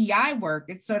doing DEI work.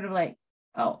 It's sort of like,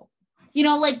 oh,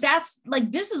 that's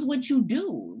this is what you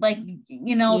do.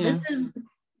 This is,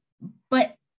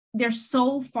 but they're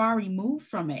so far removed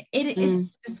from it.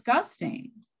 It's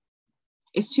disgusting.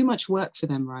 It's too much work for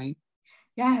them, right?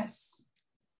 Yes.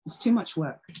 It's too much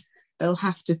work. They'll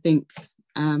have to think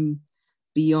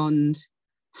beyond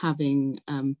having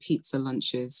pizza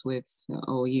lunches with,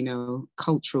 or,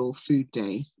 cultural food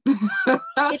day.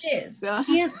 It is. They'll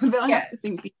have to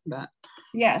think beyond that.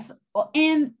 Yes.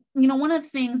 And, one of the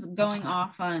things, going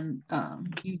off on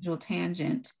usual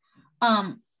tangent,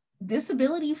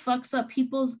 disability fucks up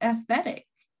people's aesthetic.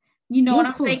 What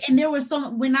I'm saying? And there was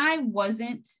when I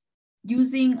wasn't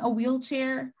using a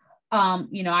wheelchair,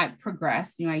 I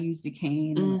progressed, I used a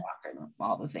cane and a walker and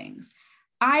all the things.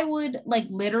 I would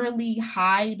literally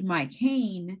hide my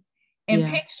cane in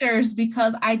pictures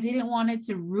because I didn't want it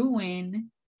to ruin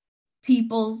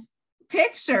people's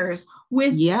pictures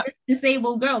with this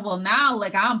disabled girl. Well, now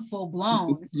I'm full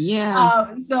blown.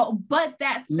 But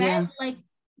that said,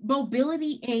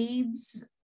 mobility aids,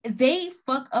 they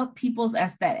fuck up people's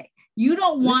aesthetic. You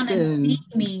don't want to see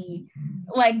me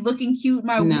looking cute in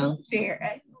my wheelchair.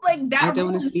 That. I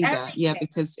don't want to see that. Yeah,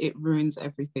 because it ruins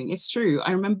everything. It's true.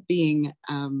 I remember being,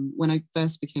 when I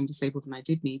first became disabled and I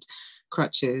did need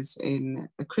crutches, in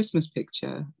a Christmas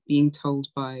picture, being told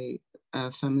by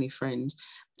a family friend,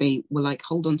 they were like,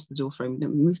 hold on to the door frame,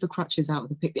 move the crutches out of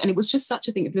the picture. And it was just such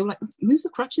a thing. They were like, move the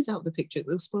crutches out of the picture.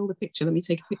 They'll spoil the picture. Let me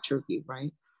take a picture of you,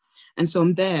 right? And so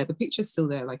I'm there, the picture's still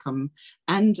there,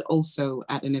 and also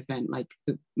at an event,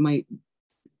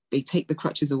 they take the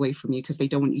crutches away from you because they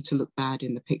don't want you to look bad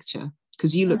in the picture,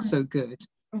 because you look so good.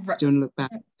 Don't look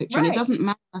bad in the picture. And it doesn't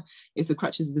matter if the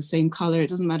crutches are the same color. It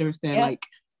doesn't matter if they're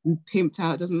pimped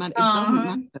out. It doesn't matter. It doesn't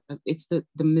matter. It's the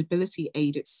mobility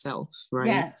aid itself, right?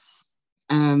 Yes.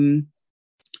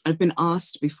 I've been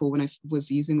asked before, when I was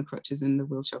using the crutches in the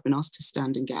wheelchair, I've been asked to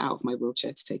stand and get out of my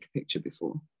wheelchair to take a picture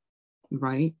before,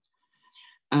 right?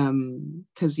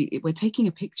 Because we're taking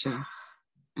a picture.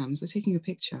 So we're taking a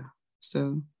picture.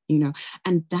 So,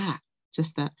 and that,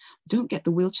 don't get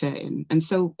the wheelchair in. And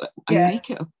so I make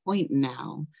it a point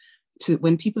now to,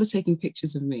 when people are taking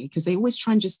pictures of me, because they always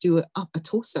try and just do it up a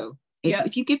torso.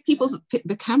 If you give people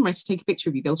the camera to take a picture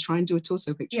of you, they'll try and do a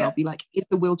torso picture. I'll be like, is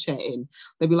the wheelchair in?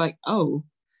 They'll be like, oh.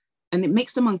 And it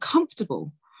makes them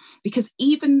uncomfortable, because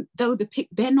even though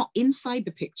they're not inside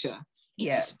the picture,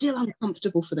 it's still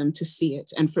uncomfortable for them to see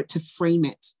it and for it to frame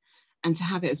it and to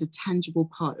have it as a tangible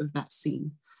part of that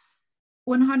scene.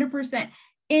 100%.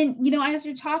 And, as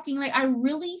you're talking, I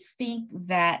really think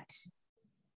that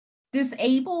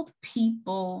disabled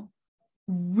people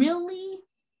really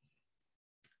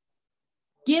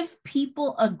give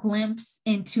people a glimpse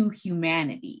into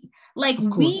humanity.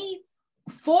 We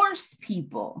force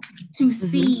people to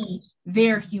see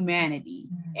their humanity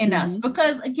in us,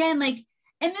 because again,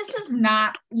 and this is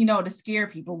not, to scare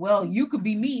people. Well, you could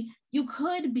be me. You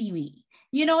could be me.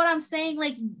 You know what I'm saying?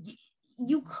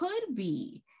 You could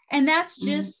be. And that's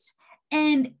just,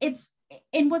 and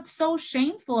what's so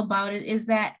shameful about it is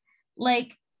that,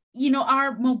 like,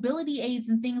 our mobility aids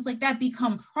and things like that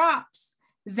become props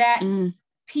that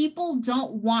people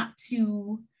don't want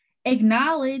to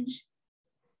acknowledge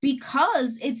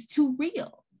because it's too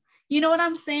real. You know what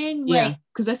I'm saying? Yeah,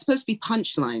 because they're supposed to be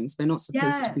punchlines. They're not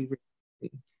supposed to be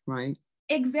real, right?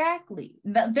 Exactly.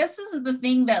 This isn't the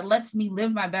thing that lets me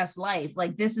live my best life.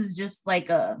 Like, this is just like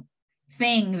a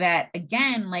thing that,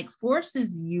 again, like,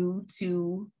 forces you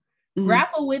to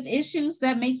grapple with issues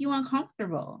that make you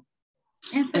uncomfortable.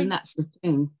 And that's the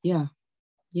thing. Yeah.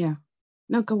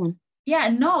 No, go on. Yeah,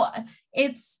 no,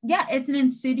 it's an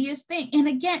insidious thing. And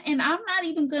again, and I'm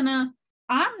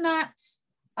not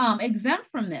exempt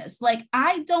from this. Like,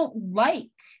 I don't like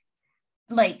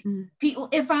people,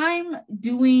 if I'm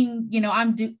doing,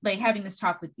 like having this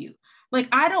talk with you, like,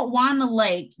 I don't want to,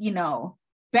 like,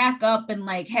 back up and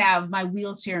like have my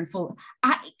wheelchair in full.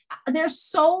 There's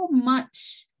so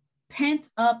much pent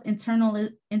up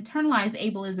internalized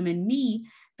ableism in me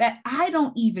that I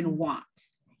don't even want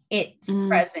its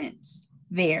presence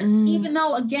there. Even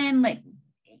though, again, like,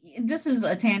 this is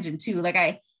a tangent too. Like,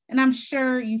 and I'm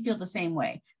sure you feel the same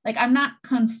way. Like, I'm not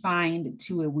confined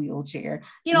to a wheelchair.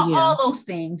 All those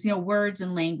things, words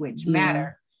and language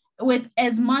matter with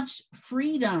as much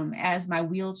freedom as my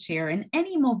wheelchair and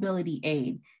any mobility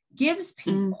aid gives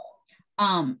people.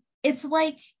 It's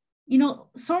like,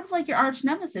 sort of like your arch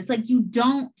nemesis. Like, you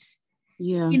don't,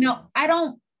 I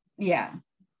don't,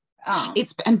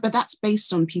 but that's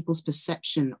based on people's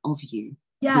perception of you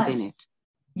within it.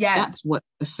 Yeah. That's what's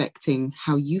affecting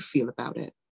how you feel about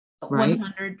it. Right?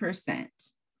 100%.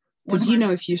 Because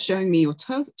if you're showing me your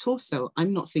torso,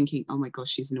 I'm not thinking, oh my gosh,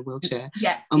 she's in a wheelchair.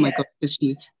 Oh my gosh, does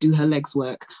she do her legs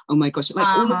work? Oh my gosh, like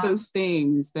all of those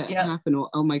things that happen,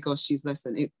 or oh my gosh, she's less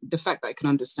than it. The fact that I can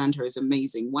understand her is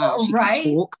amazing. Wow, she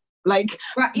can talk. Like,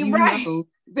 right.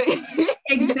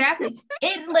 Exactly.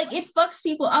 It fucks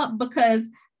people up because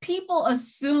people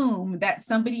assume that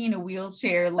somebody in a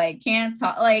wheelchair like can't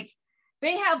talk. Like,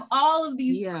 they have all of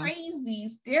these crazy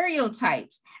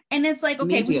stereotypes, and it's like,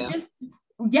 okay, we've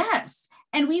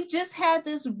just had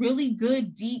this really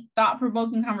good, deep,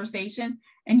 thought-provoking conversation,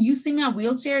 and you see me on a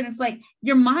wheelchair, and it's like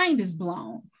your mind is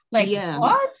blown. Like,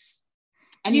 what?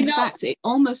 And in fact, it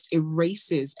almost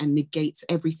erases and negates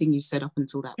everything you said up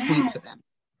until that point for them.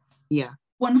 Yeah.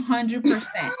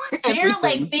 100%. They're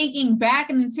like thinking back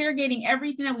and interrogating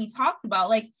everything that we talked about.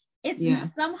 Like, it's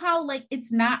somehow like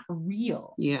it's not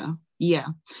real. Yeah.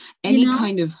 Any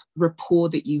kind of rapport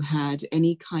that you had,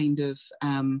 any kind of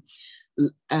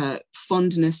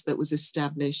fondness that was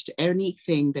established,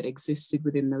 anything that existed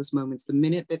within those moments, the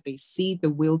minute that they see the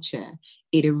wheelchair,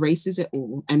 it erases it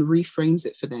all and reframes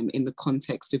it for them in the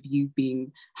context of you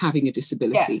having a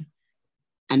disability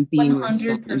and being less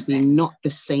than, and being not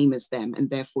the same as them, and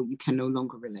therefore you can no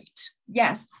longer relate.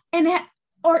 Yes. And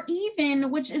or even,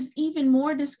 which is even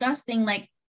more disgusting, like,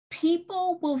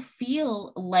 people will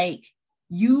feel like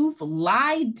you've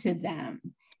lied to them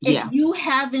if you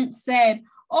haven't said,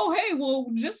 oh, hey,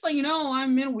 well, just so you know,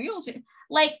 I'm in a wheelchair.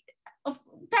 Like,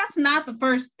 that's not the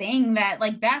first thing that,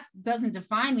 like, that doesn't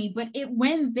define me. But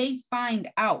when they find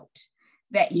out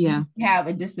that you have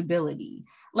a disability,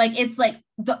 like, it's like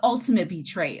the ultimate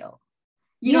betrayal.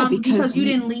 You know, because you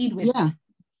didn't lead with it.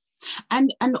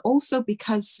 And also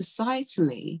because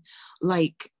societally,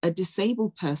 like, a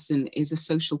disabled person is a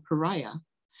social pariah.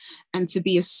 And to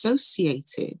be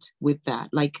associated with that,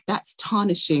 like, that's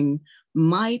tarnishing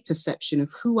my perception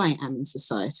of who I am in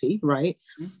society, right?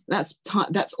 That's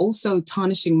also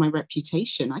tarnishing my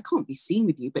reputation. I can't be seen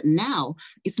with you. But now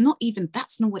that's not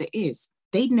what it is.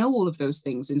 They know all of those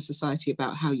things in society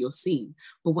about how you're seen.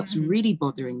 But what's really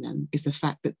bothering them is the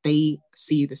fact that they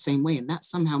see you the same way, and that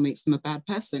somehow makes them a bad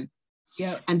person.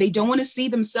 And they don't want to see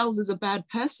themselves as a bad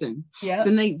person. So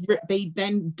then they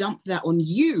then dump that on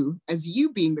you as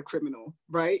you being the criminal,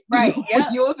 right?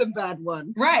 You're the bad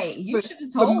one. Right. You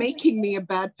for making me a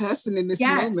bad person in this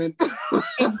moment.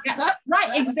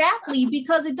 Exactly.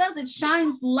 Because it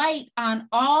shines light on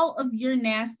all of your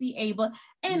nasty able.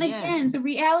 And again, the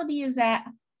reality is that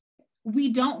we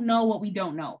don't know what we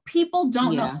don't know. People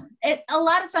don't know. A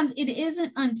lot of times it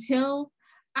isn't until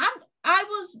I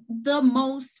was the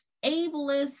most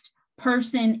ableist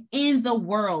person in the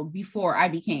world before I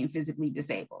became physically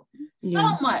disabled.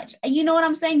 So much, you know what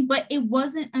I'm saying? But it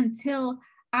wasn't until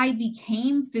I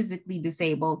became physically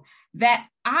disabled that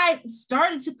I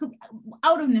started to,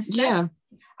 out of necessity,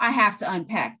 I have to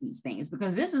unpack these things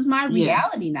because this is my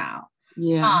reality now.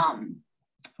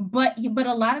 But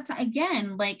a lot of time,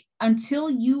 again, like, until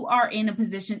you are in a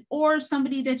position, or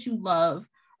somebody that you love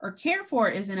or cared for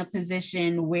is in a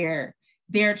position where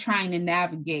they're trying to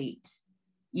navigate,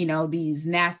 you know, these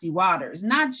nasty waters,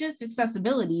 not just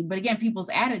accessibility, but again, people's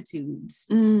attitudes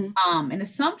and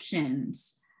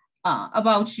assumptions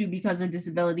about you because of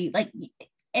disability. Like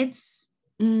it's,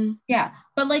 yeah.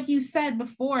 But like you said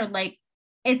before, like,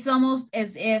 it's almost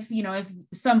as if, you know, if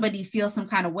somebody feels some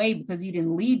kind of way because you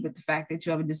didn't lead with the fact that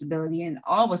you have a disability, and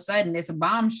all of a sudden it's a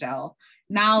bombshell.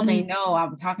 Now they know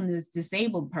I'm talking to this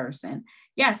disabled person.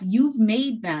 Yes, you've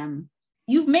made them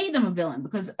a villain,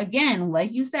 because again,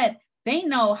 like you said, they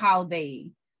know how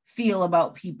they feel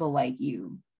about people like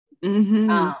you.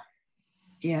 Yeah.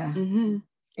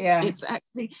 Yeah. It's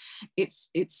actually, it's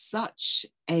such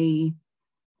a,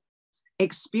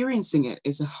 experiencing it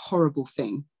is a horrible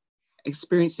thing.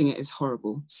 Experiencing it is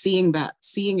horrible. Seeing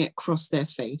it cross their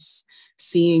face,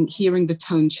 hearing the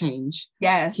tone change,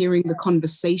 yes, hearing the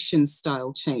conversation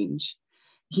style change,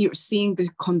 seeing the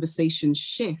conversation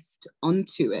shift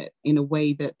onto it in a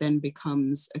way that then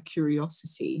becomes a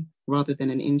curiosity rather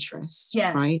than an interest.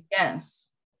 Yes, right?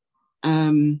 Yes.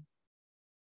 And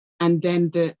then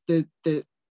the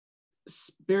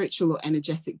spiritual or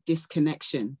energetic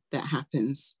disconnection that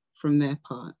happens from their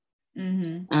part.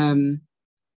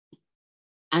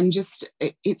 And just,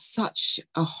 it's such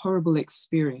a horrible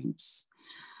experience.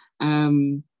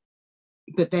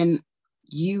 But then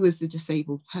you as the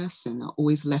disabled person are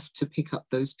always left to pick up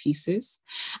those pieces.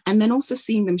 And then also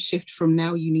seeing them shift from,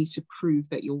 now you need to prove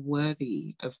that you're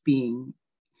worthy of being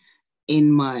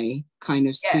in my kind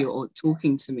of sphere, or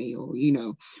talking to me, or, you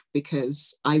know,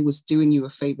 because I was doing you a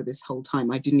favor this whole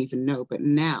time. I didn't even know, but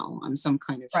now I'm some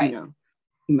kind of, you know,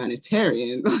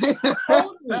 humanitarian.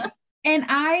 Totally. And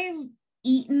I've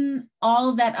eaten all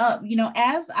of that up, you know,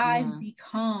 as I've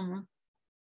become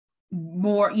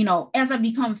more, you know, as I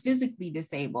become physically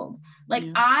disabled. Like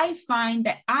I find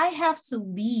that I have to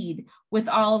lead with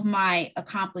all of my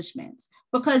accomplishments,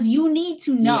 because you need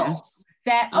to know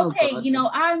that, okay, you know,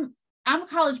 I'm a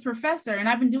college professor and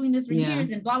I've been doing this for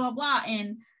years and blah, blah, blah.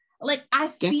 And like, I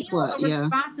feel a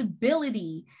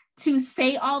responsibility to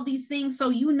say all these things. So,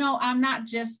 you know, I'm not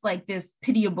just like this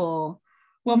pitiable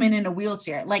woman in a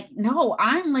wheelchair. Like, no,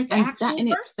 I'm like an actual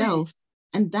person.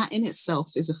 That in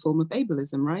itself is a form of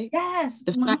ableism, right? Yes.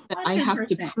 The 100%. Fact that I have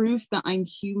to prove that I'm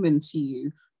human to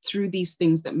you through these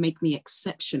things that make me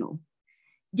exceptional.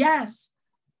 Yes,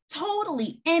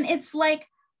 totally. And it's like,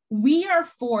 we are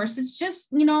forced, it's just,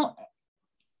 you know,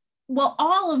 well,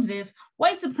 all of this,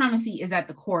 white supremacy is at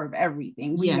the core of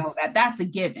everything. We know that, that's a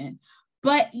given.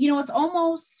 But, you know, it's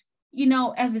almost, you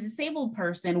know, as a disabled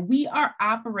person, we are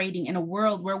operating in a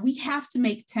world where we have to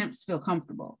make temps feel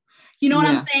comfortable. You know what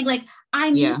I'm saying? Like, I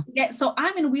need to get, so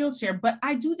I'm in a wheelchair, but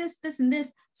I do this, this, and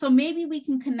this. So maybe we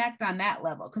can connect on that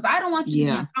level. Because I don't want you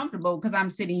to be uncomfortable because I'm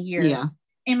sitting here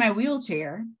in my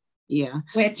wheelchair. Yeah.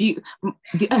 Which, you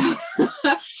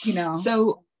know.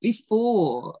 So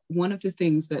before, one of the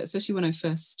things that, especially when I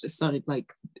first started,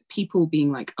 like, people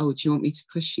being like, oh, do you want me to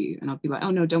push you? And I'd be like,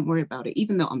 oh, no, don't worry about it.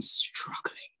 Even though I'm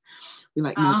struggling. Be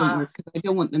like, no, don't worry, because I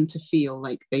don't want them to feel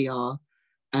like they are,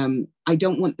 I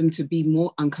don't want them to be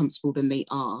more uncomfortable than they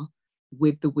are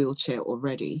with the wheelchair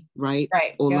already, right?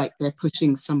 Or like they're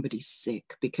pushing somebody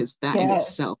sick, because that in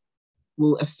itself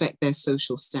will affect their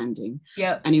social standing.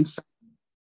 And in fact,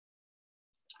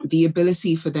 the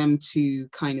ability for them to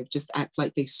kind of just act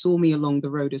like they saw me along the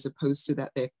road, as opposed to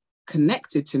that they're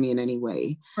connected to me in any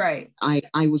way.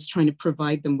 I was trying to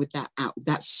provide them with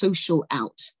that social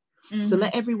out. So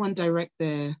let everyone direct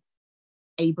their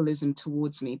ableism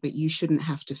towards me, but you shouldn't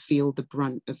have to feel the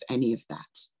brunt of any of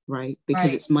that, right?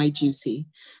 Because it's my duty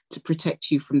to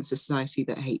protect you from the society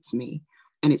that hates me,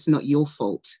 and it's not your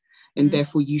fault. And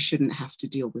therefore you shouldn't have to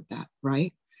deal with that,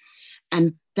 right?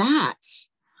 And that,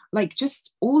 like,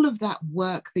 just all of that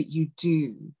work that you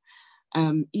do,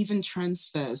 even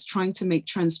transfers, trying to make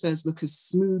transfers look as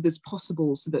smooth as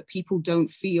possible so that people don't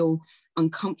feel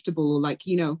uncomfortable, or like,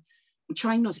 you know,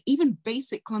 trying not to, even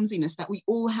basic clumsiness that we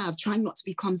all have, trying not to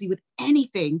be clumsy with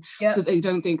anything, so they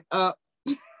don't think,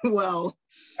 well,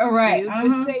 she is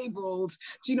disabled.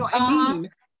 Do you know what I mean?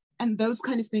 And those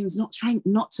kind of things, not trying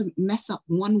not to mess up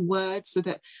one word so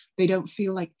that they don't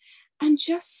feel like, and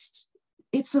just,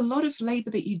 it's a lot of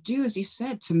labor that you do, as you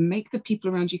said, to make the people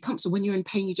around you comfortable. When you're in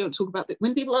pain, you don't talk about that.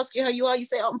 When people ask you how you are, you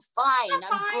say, oh, I'm fine,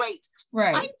 I'm great.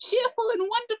 I'm cheerful and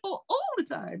wonderful all the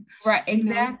time.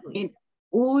 Exactly. You know, in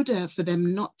order for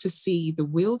them not to see the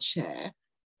wheelchair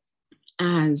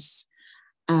as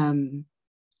a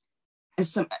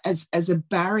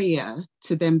barrier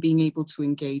to them being able to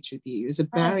engage with you, as a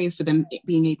barrier for them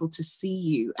being able to see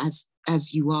you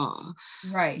as you are.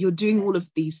 You're doing all of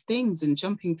these things and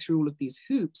jumping through all of these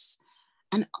hoops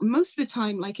And most of the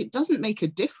time, like, it doesn't make a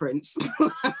difference.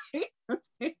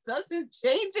 It doesn't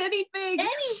change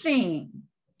anything.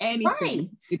 Right.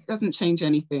 It doesn't change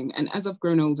anything. And as I've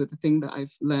grown older, the thing that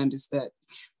I've learned is that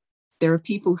there are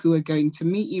people who are going to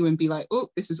meet you and be like, oh,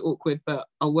 this is awkward, but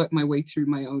I'll work my way through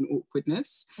my own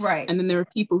awkwardness. Right. And then there are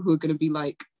people who are going to be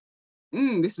like,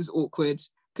 this is awkward.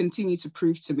 Continue to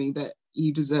prove to me that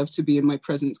you deserve to be in my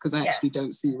presence, because I actually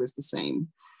don't see you as the same.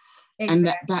 Exactly.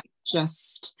 And that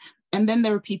just, and then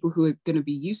there are people who are going to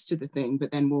be used to the thing,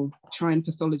 but then will try and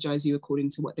pathologize you according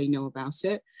to what they know about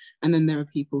it. And then there are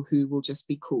people who will just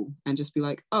be cool and just be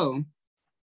like, oh,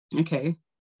 okay,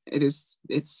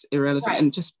 it's irrelevant. Right.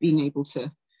 And just being able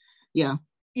to, yeah,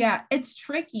 it's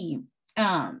tricky,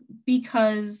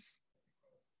 because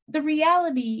the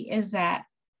reality is that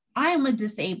I am a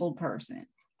disabled person.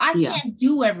 I can't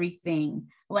do everything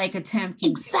like a temp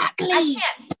can. Exactly. I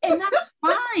can't, and that's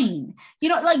fine. You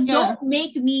know, like, don't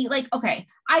make me like, okay,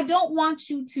 I don't want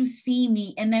you to see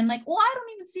me and then like, well, I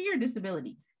don't even see your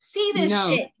disability. See this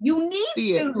shit. You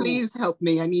need to. Please help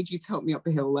me. I need you to help me up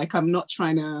the hill. Like, I'm not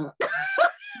trying to.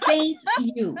 Thank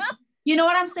you. You know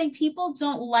what I'm saying? People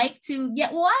don't like to,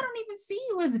 well, I don't even see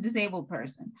you as a disabled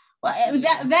person. Well,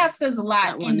 that says a lot.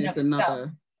 That one is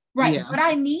another. Right. Yeah. But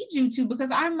I need you to,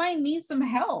 because I might need some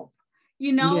help,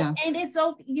 you know, and it's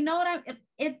okay. You know what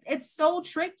it's so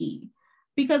tricky,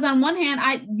 because on one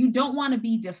hand, you don't want to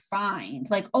be defined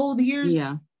like, oh, here's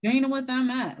Dana with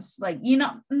MS. Like, you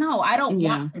know, no, I don't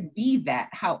want to be that.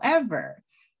 However,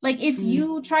 like, if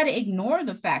you try to ignore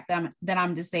the fact that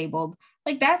I'm disabled,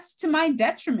 like, that's to my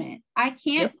detriment. I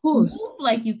can't move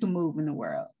like you can move in the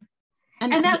world.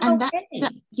 And that's okay.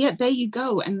 There you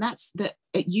go. And that's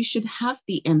you should have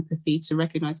the empathy to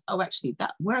recognize, oh, actually,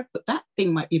 that where I put that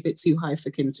thing might be a bit too high for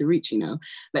Kim to reach, you know,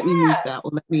 let me move that,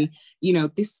 or let me, you know,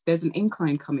 there's an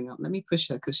incline coming up. Let me push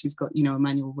her because she's got, you know, a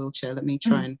manual wheelchair. Let me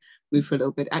try and move her a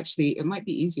little bit. Actually, it might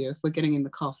be easier if we're getting in the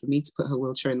car for me to put her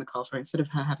wheelchair in the car for her instead of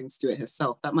her having to do it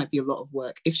herself. That might be a lot of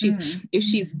work. If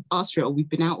she's asked for it, or we've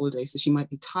been out all day, so she might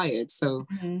be tired. So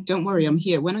don't worry, I'm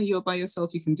here. When you're by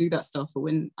yourself, you can do that stuff. But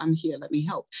when I'm here, let me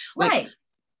help. Like,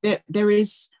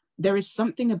 there is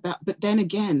something about, but then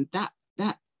again, that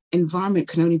environment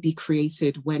can only be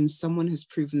created when someone has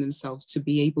proven themselves to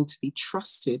be able to be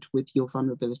trusted with your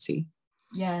vulnerability.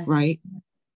 Yes. Right.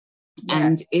 Yes.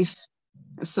 And if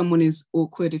someone is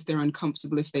awkward, if they're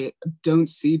uncomfortable, if they don't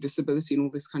see disability and all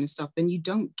this kind of stuff, then you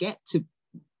don't get to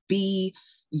be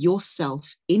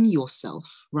yourself in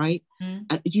yourself, right?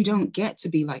 You don't get to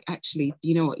be like, actually,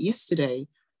 you know what, yesterday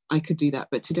I could do that,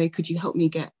 but today could you help me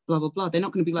get blah blah blah? They're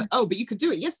not going to be like, oh, but you could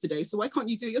do it yesterday, so why can't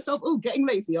you do it yourself? Oh, getting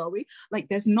lazy, are we? Like,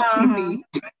 there's not going to be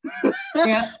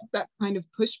that kind of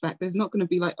pushback. There's not going to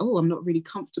be like, oh, I'm not really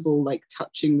comfortable like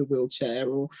touching the wheelchair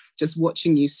or just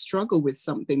watching you struggle with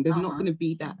something. There's not going to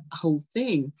be that whole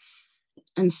thing.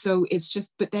 And so it's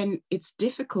just, but then it's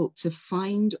difficult to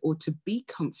find or to be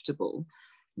comfortable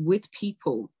with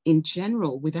people in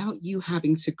general without you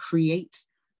having to create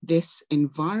this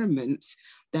environment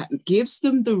that gives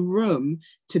them the room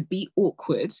to be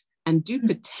awkward and do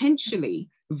potentially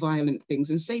violent things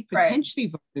and say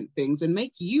potentially violent things and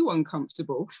make you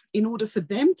uncomfortable in order for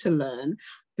them to learn,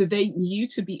 you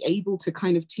to be able to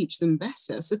kind of teach them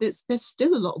better. So there's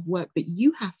still a lot of work that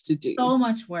you have to do. So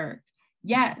much work.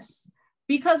 Yes.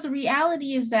 Because the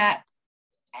reality is that,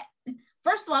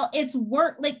 first of all, it's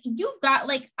work. Like, you've got,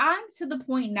 like, I'm to the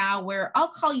point now where I'll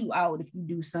call you out if you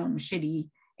do some shitty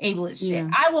ableist shit.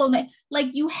 I will, like,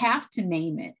 you have to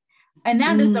name it. And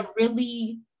that is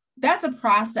that's a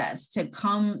process to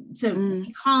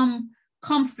become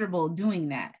comfortable doing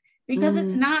that, because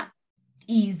it's not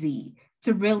easy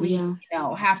to really, you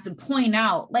know, have to point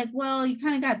out like, well, you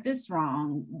kind of got this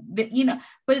wrong, you know,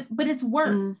 but it's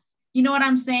work. You know what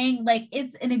I'm saying? Like,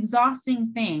 it's an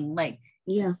exhausting thing. Like,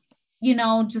 you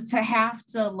know, just to have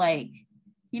to like,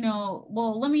 you know,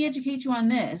 well, let me educate you on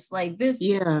this. Like this,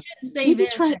 maybe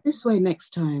try it this way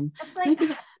next time. It's like,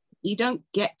 you don't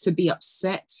get to be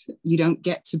upset. You don't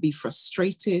get to be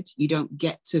frustrated. You don't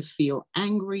get to feel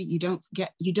angry.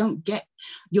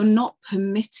 You're not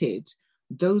permitted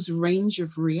those range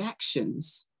of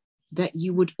reactions that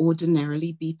you would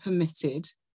ordinarily be permitted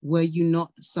were you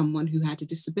not someone who had a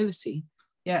disability.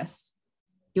 Yes.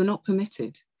 You're not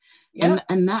permitted.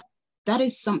 And that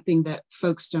is something that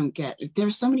folks don't get. There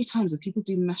are so many times where people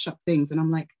do mash up things and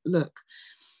I'm like, look,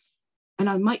 and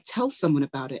I might tell someone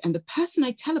about it. And the person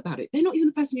I tell about it, they're not even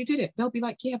the person who did it. They'll be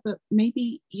like, yeah, but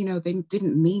maybe, you know, they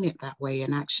didn't mean it that way.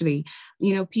 And actually,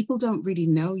 you know, people don't really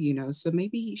know, you know, so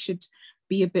maybe you should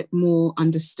be a bit more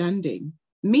understanding.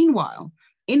 Meanwhile,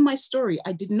 In my story,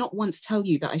 I did not once tell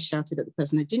you that I shouted at the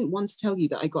person. I didn't once tell you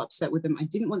that I got upset with them. I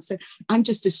didn't once say, I'm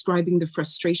just describing the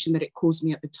frustration that it caused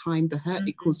me at the time, the hurt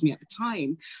it caused me at the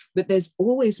time. But there's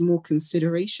always more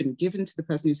consideration given to the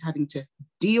person who's having to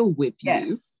deal with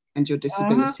you and your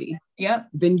disability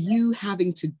than you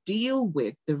having to deal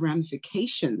with the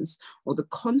ramifications or the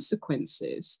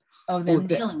consequences of them, or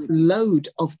the load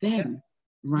of them,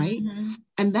 right?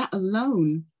 And that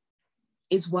alone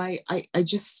is why I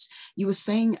just, you were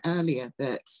saying earlier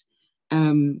that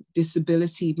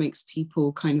disability makes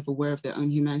people kind of aware of their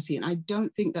own humanity. And I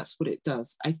don't think that's what it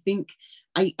does. I think,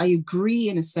 I agree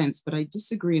in a sense, but I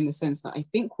disagree in the sense that I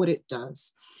think what it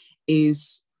does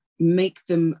is make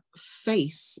them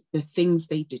face the things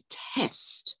they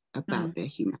detest about their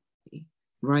humanity,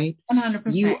 right?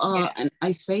 100%. You are, and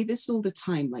I say this all the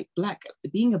time, like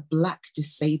being a Black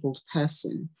disabled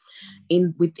person,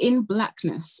 within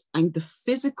Blackness, I'm the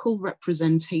physical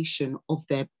representation of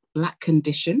their Black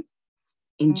condition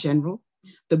in general,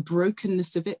 the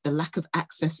brokenness of it, the lack of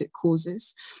access it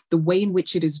causes, the way in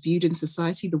which it is viewed in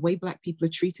society, the way Black people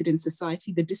are treated in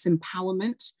society, the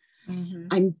disempowerment.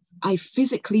 I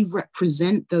physically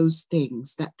represent those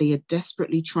things that they are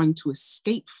desperately trying to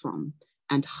escape from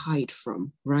and hide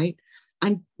from, right?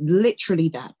 I'm literally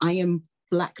that. I am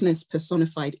Blackness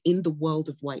personified in the world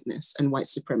of whiteness and white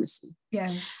supremacy.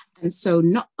 And so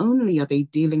not only are they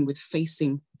dealing with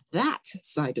facing that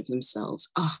side of themselves,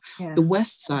 the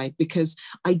West side, because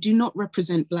I do not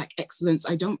represent Black excellence.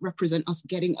 I don't represent us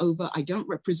getting over. I don't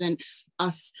represent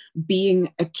us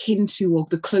being akin to or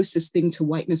the closest thing to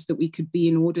whiteness that we could be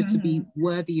in order to be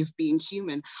worthy of being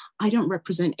human. I don't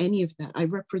represent any of that. I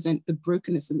represent the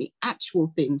brokenness and the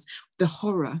actual things, the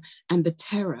horror and the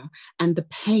terror and the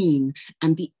pain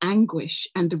and the anguish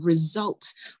and the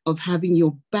result of having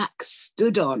your back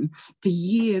stood on for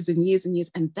years and years and years.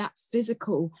 And that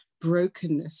physical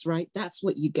brokenness, right? That's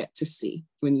what you get to see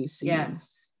when you see me,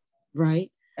 right?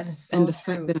 That is so and the true.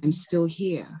 fact that I'm still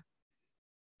here,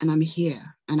 and I'm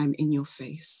here, and I'm in your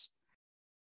face.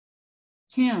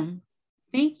 Kim,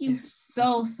 thank you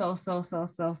so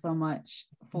much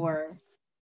for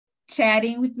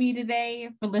chatting with me today,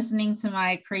 for listening to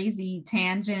my crazy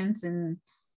tangents and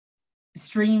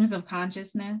streams of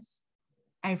consciousness.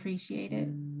 I appreciate it.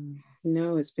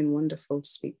 No, it's been wonderful to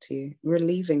speak to you.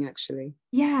 Relieving, actually.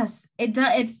 Yes, it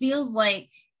does. It feels like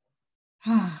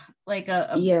like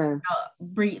a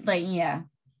breathe. Like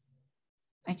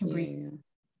I can breathe.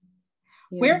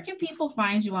 Where can people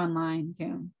find you online,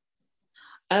 Kim?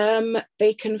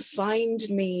 They can find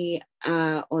me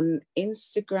on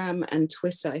Instagram and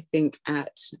Twitter, I think,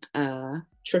 at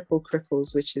Triple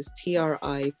Cripples, which is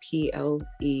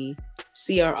TRIPLECRIPPLES.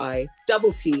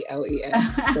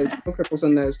 So Triple Cripples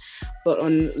on those. But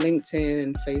on LinkedIn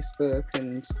and Facebook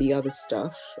and the other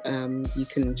stuff, you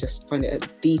can just find it at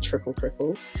The Triple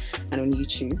Cripples, and on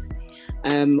YouTube.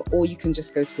 Or you can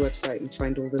just go to the website and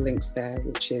find all the links there,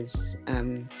 which is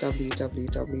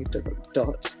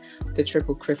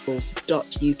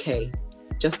www.thetriplecripples.uk.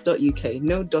 Just .uk,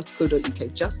 no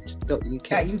 .co.uk, just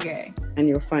 .uk. And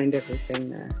you'll find everything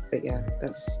there. But yeah,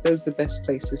 those are the best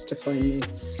places to find me.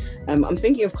 I'm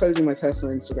thinking of closing my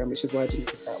personal Instagram, which is why I didn't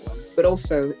pick that one. But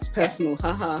also, it's personal,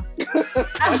 haha.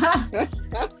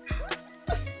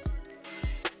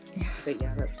 But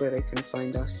yeah, that's where they can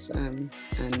find us. And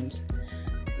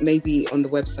maybe on the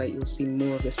website, you'll see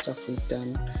more of the stuff we've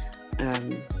done.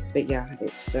 But yeah,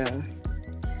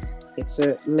 it's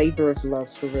a labor of love,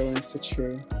 for real and for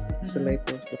true. It's a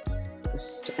labor of love.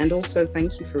 And also,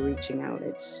 thank you for reaching out.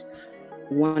 It's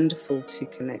wonderful to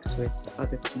connect with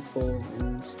other people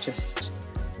and just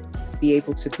be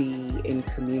able to be in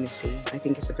community. I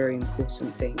think it's a very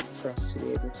important thing for us to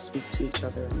be able to speak to each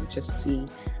other and just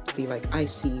be like, I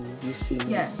see you, you see me.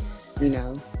 Yes. You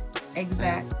know?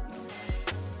 Exactly.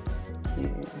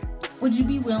 Would you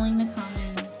be willing to come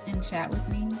in and chat with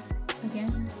me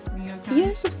again?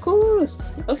 Yes, of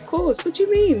course. What do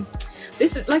you mean?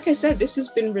 This is, like I said, this has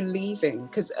been relieving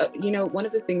because, one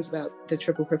of the things about the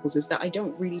Triple Cripples is that I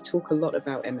don't really talk a lot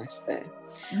about MS there.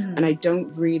 And I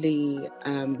don't really,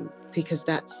 because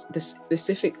that's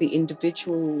the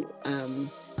individual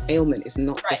ailment is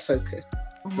not the focus.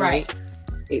 Right.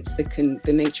 It's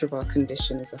the nature of our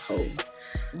condition as a whole.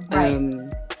 Right.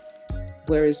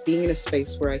 Whereas being in a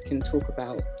space where I can talk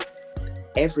about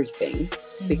everything,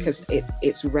 because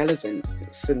it's relevant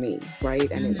for me,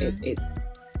 right? And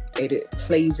it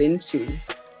plays into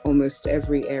almost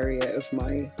every area of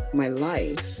my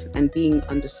life, and being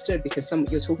understood, because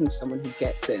you're talking to someone who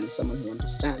gets it and someone who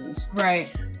understands, right?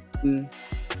 And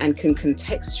can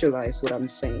contextualize what I'm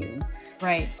saying,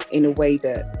 right, in a way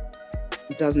that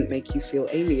doesn't make you feel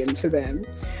alien to them.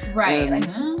 Right.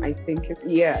 I think it's,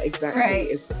 yeah, exactly. Right.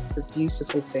 It's a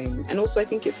beautiful thing. And also I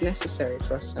think it's necessary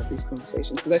for us to have these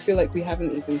conversations, because I feel like we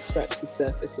haven't even scratched the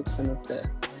surface of some of the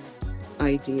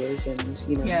ideas and,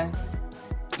 you know. Yes.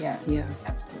 Yeah.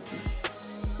 Absolutely.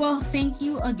 Well, thank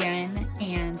you again.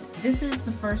 And this is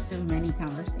the first of many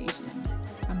conversations,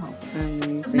 I'm hoping.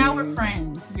 Amazing. Now we're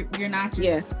friends. You're not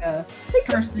just a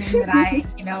person that I,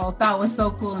 thought was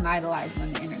so cool and idolized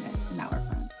on the internet. Now we're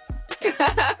friends.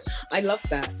 I love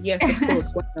that. Yes, of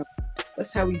course. Why not?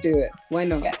 That's how we do it. Why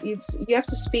not? Yes. You have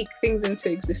to speak things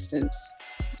into existence.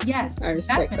 Yes. I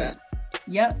respect definitely. that.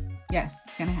 Yep. Yes,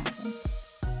 it's gonna happen.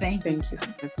 Thank you. Thank you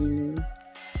for having me.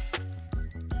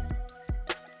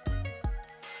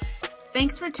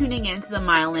 Thanks for tuning in to the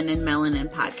Myelin and Melanin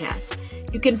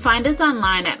podcast. You can find us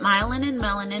online at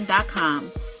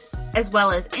myelinandmelanin.com, as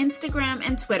well as Instagram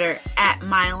and Twitter at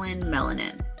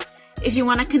myelinmelanin. If you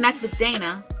want to connect with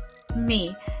Dana,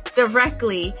 me,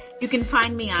 directly, you can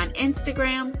find me on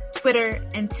Instagram, Twitter,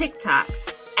 and TikTok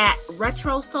at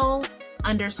retrosoul__.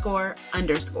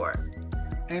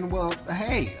 And well,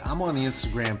 hey, I'm on the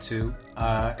Instagram too.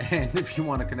 And if you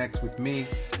want to connect with me,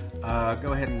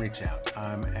 go ahead and reach out.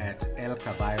 I'm at El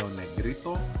Caballo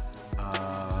Negrito.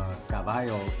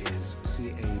 Caballo is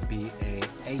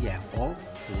Cabao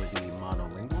for the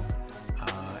monolingual.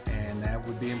 And that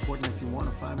would be important if you want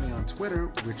to find me on Twitter,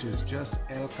 which is just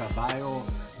El Caballo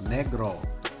Negro.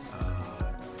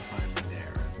 Find me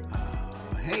there.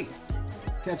 Hey,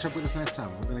 catch up with us next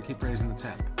time. We're going to keep raising the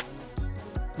temp.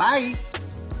 Bye!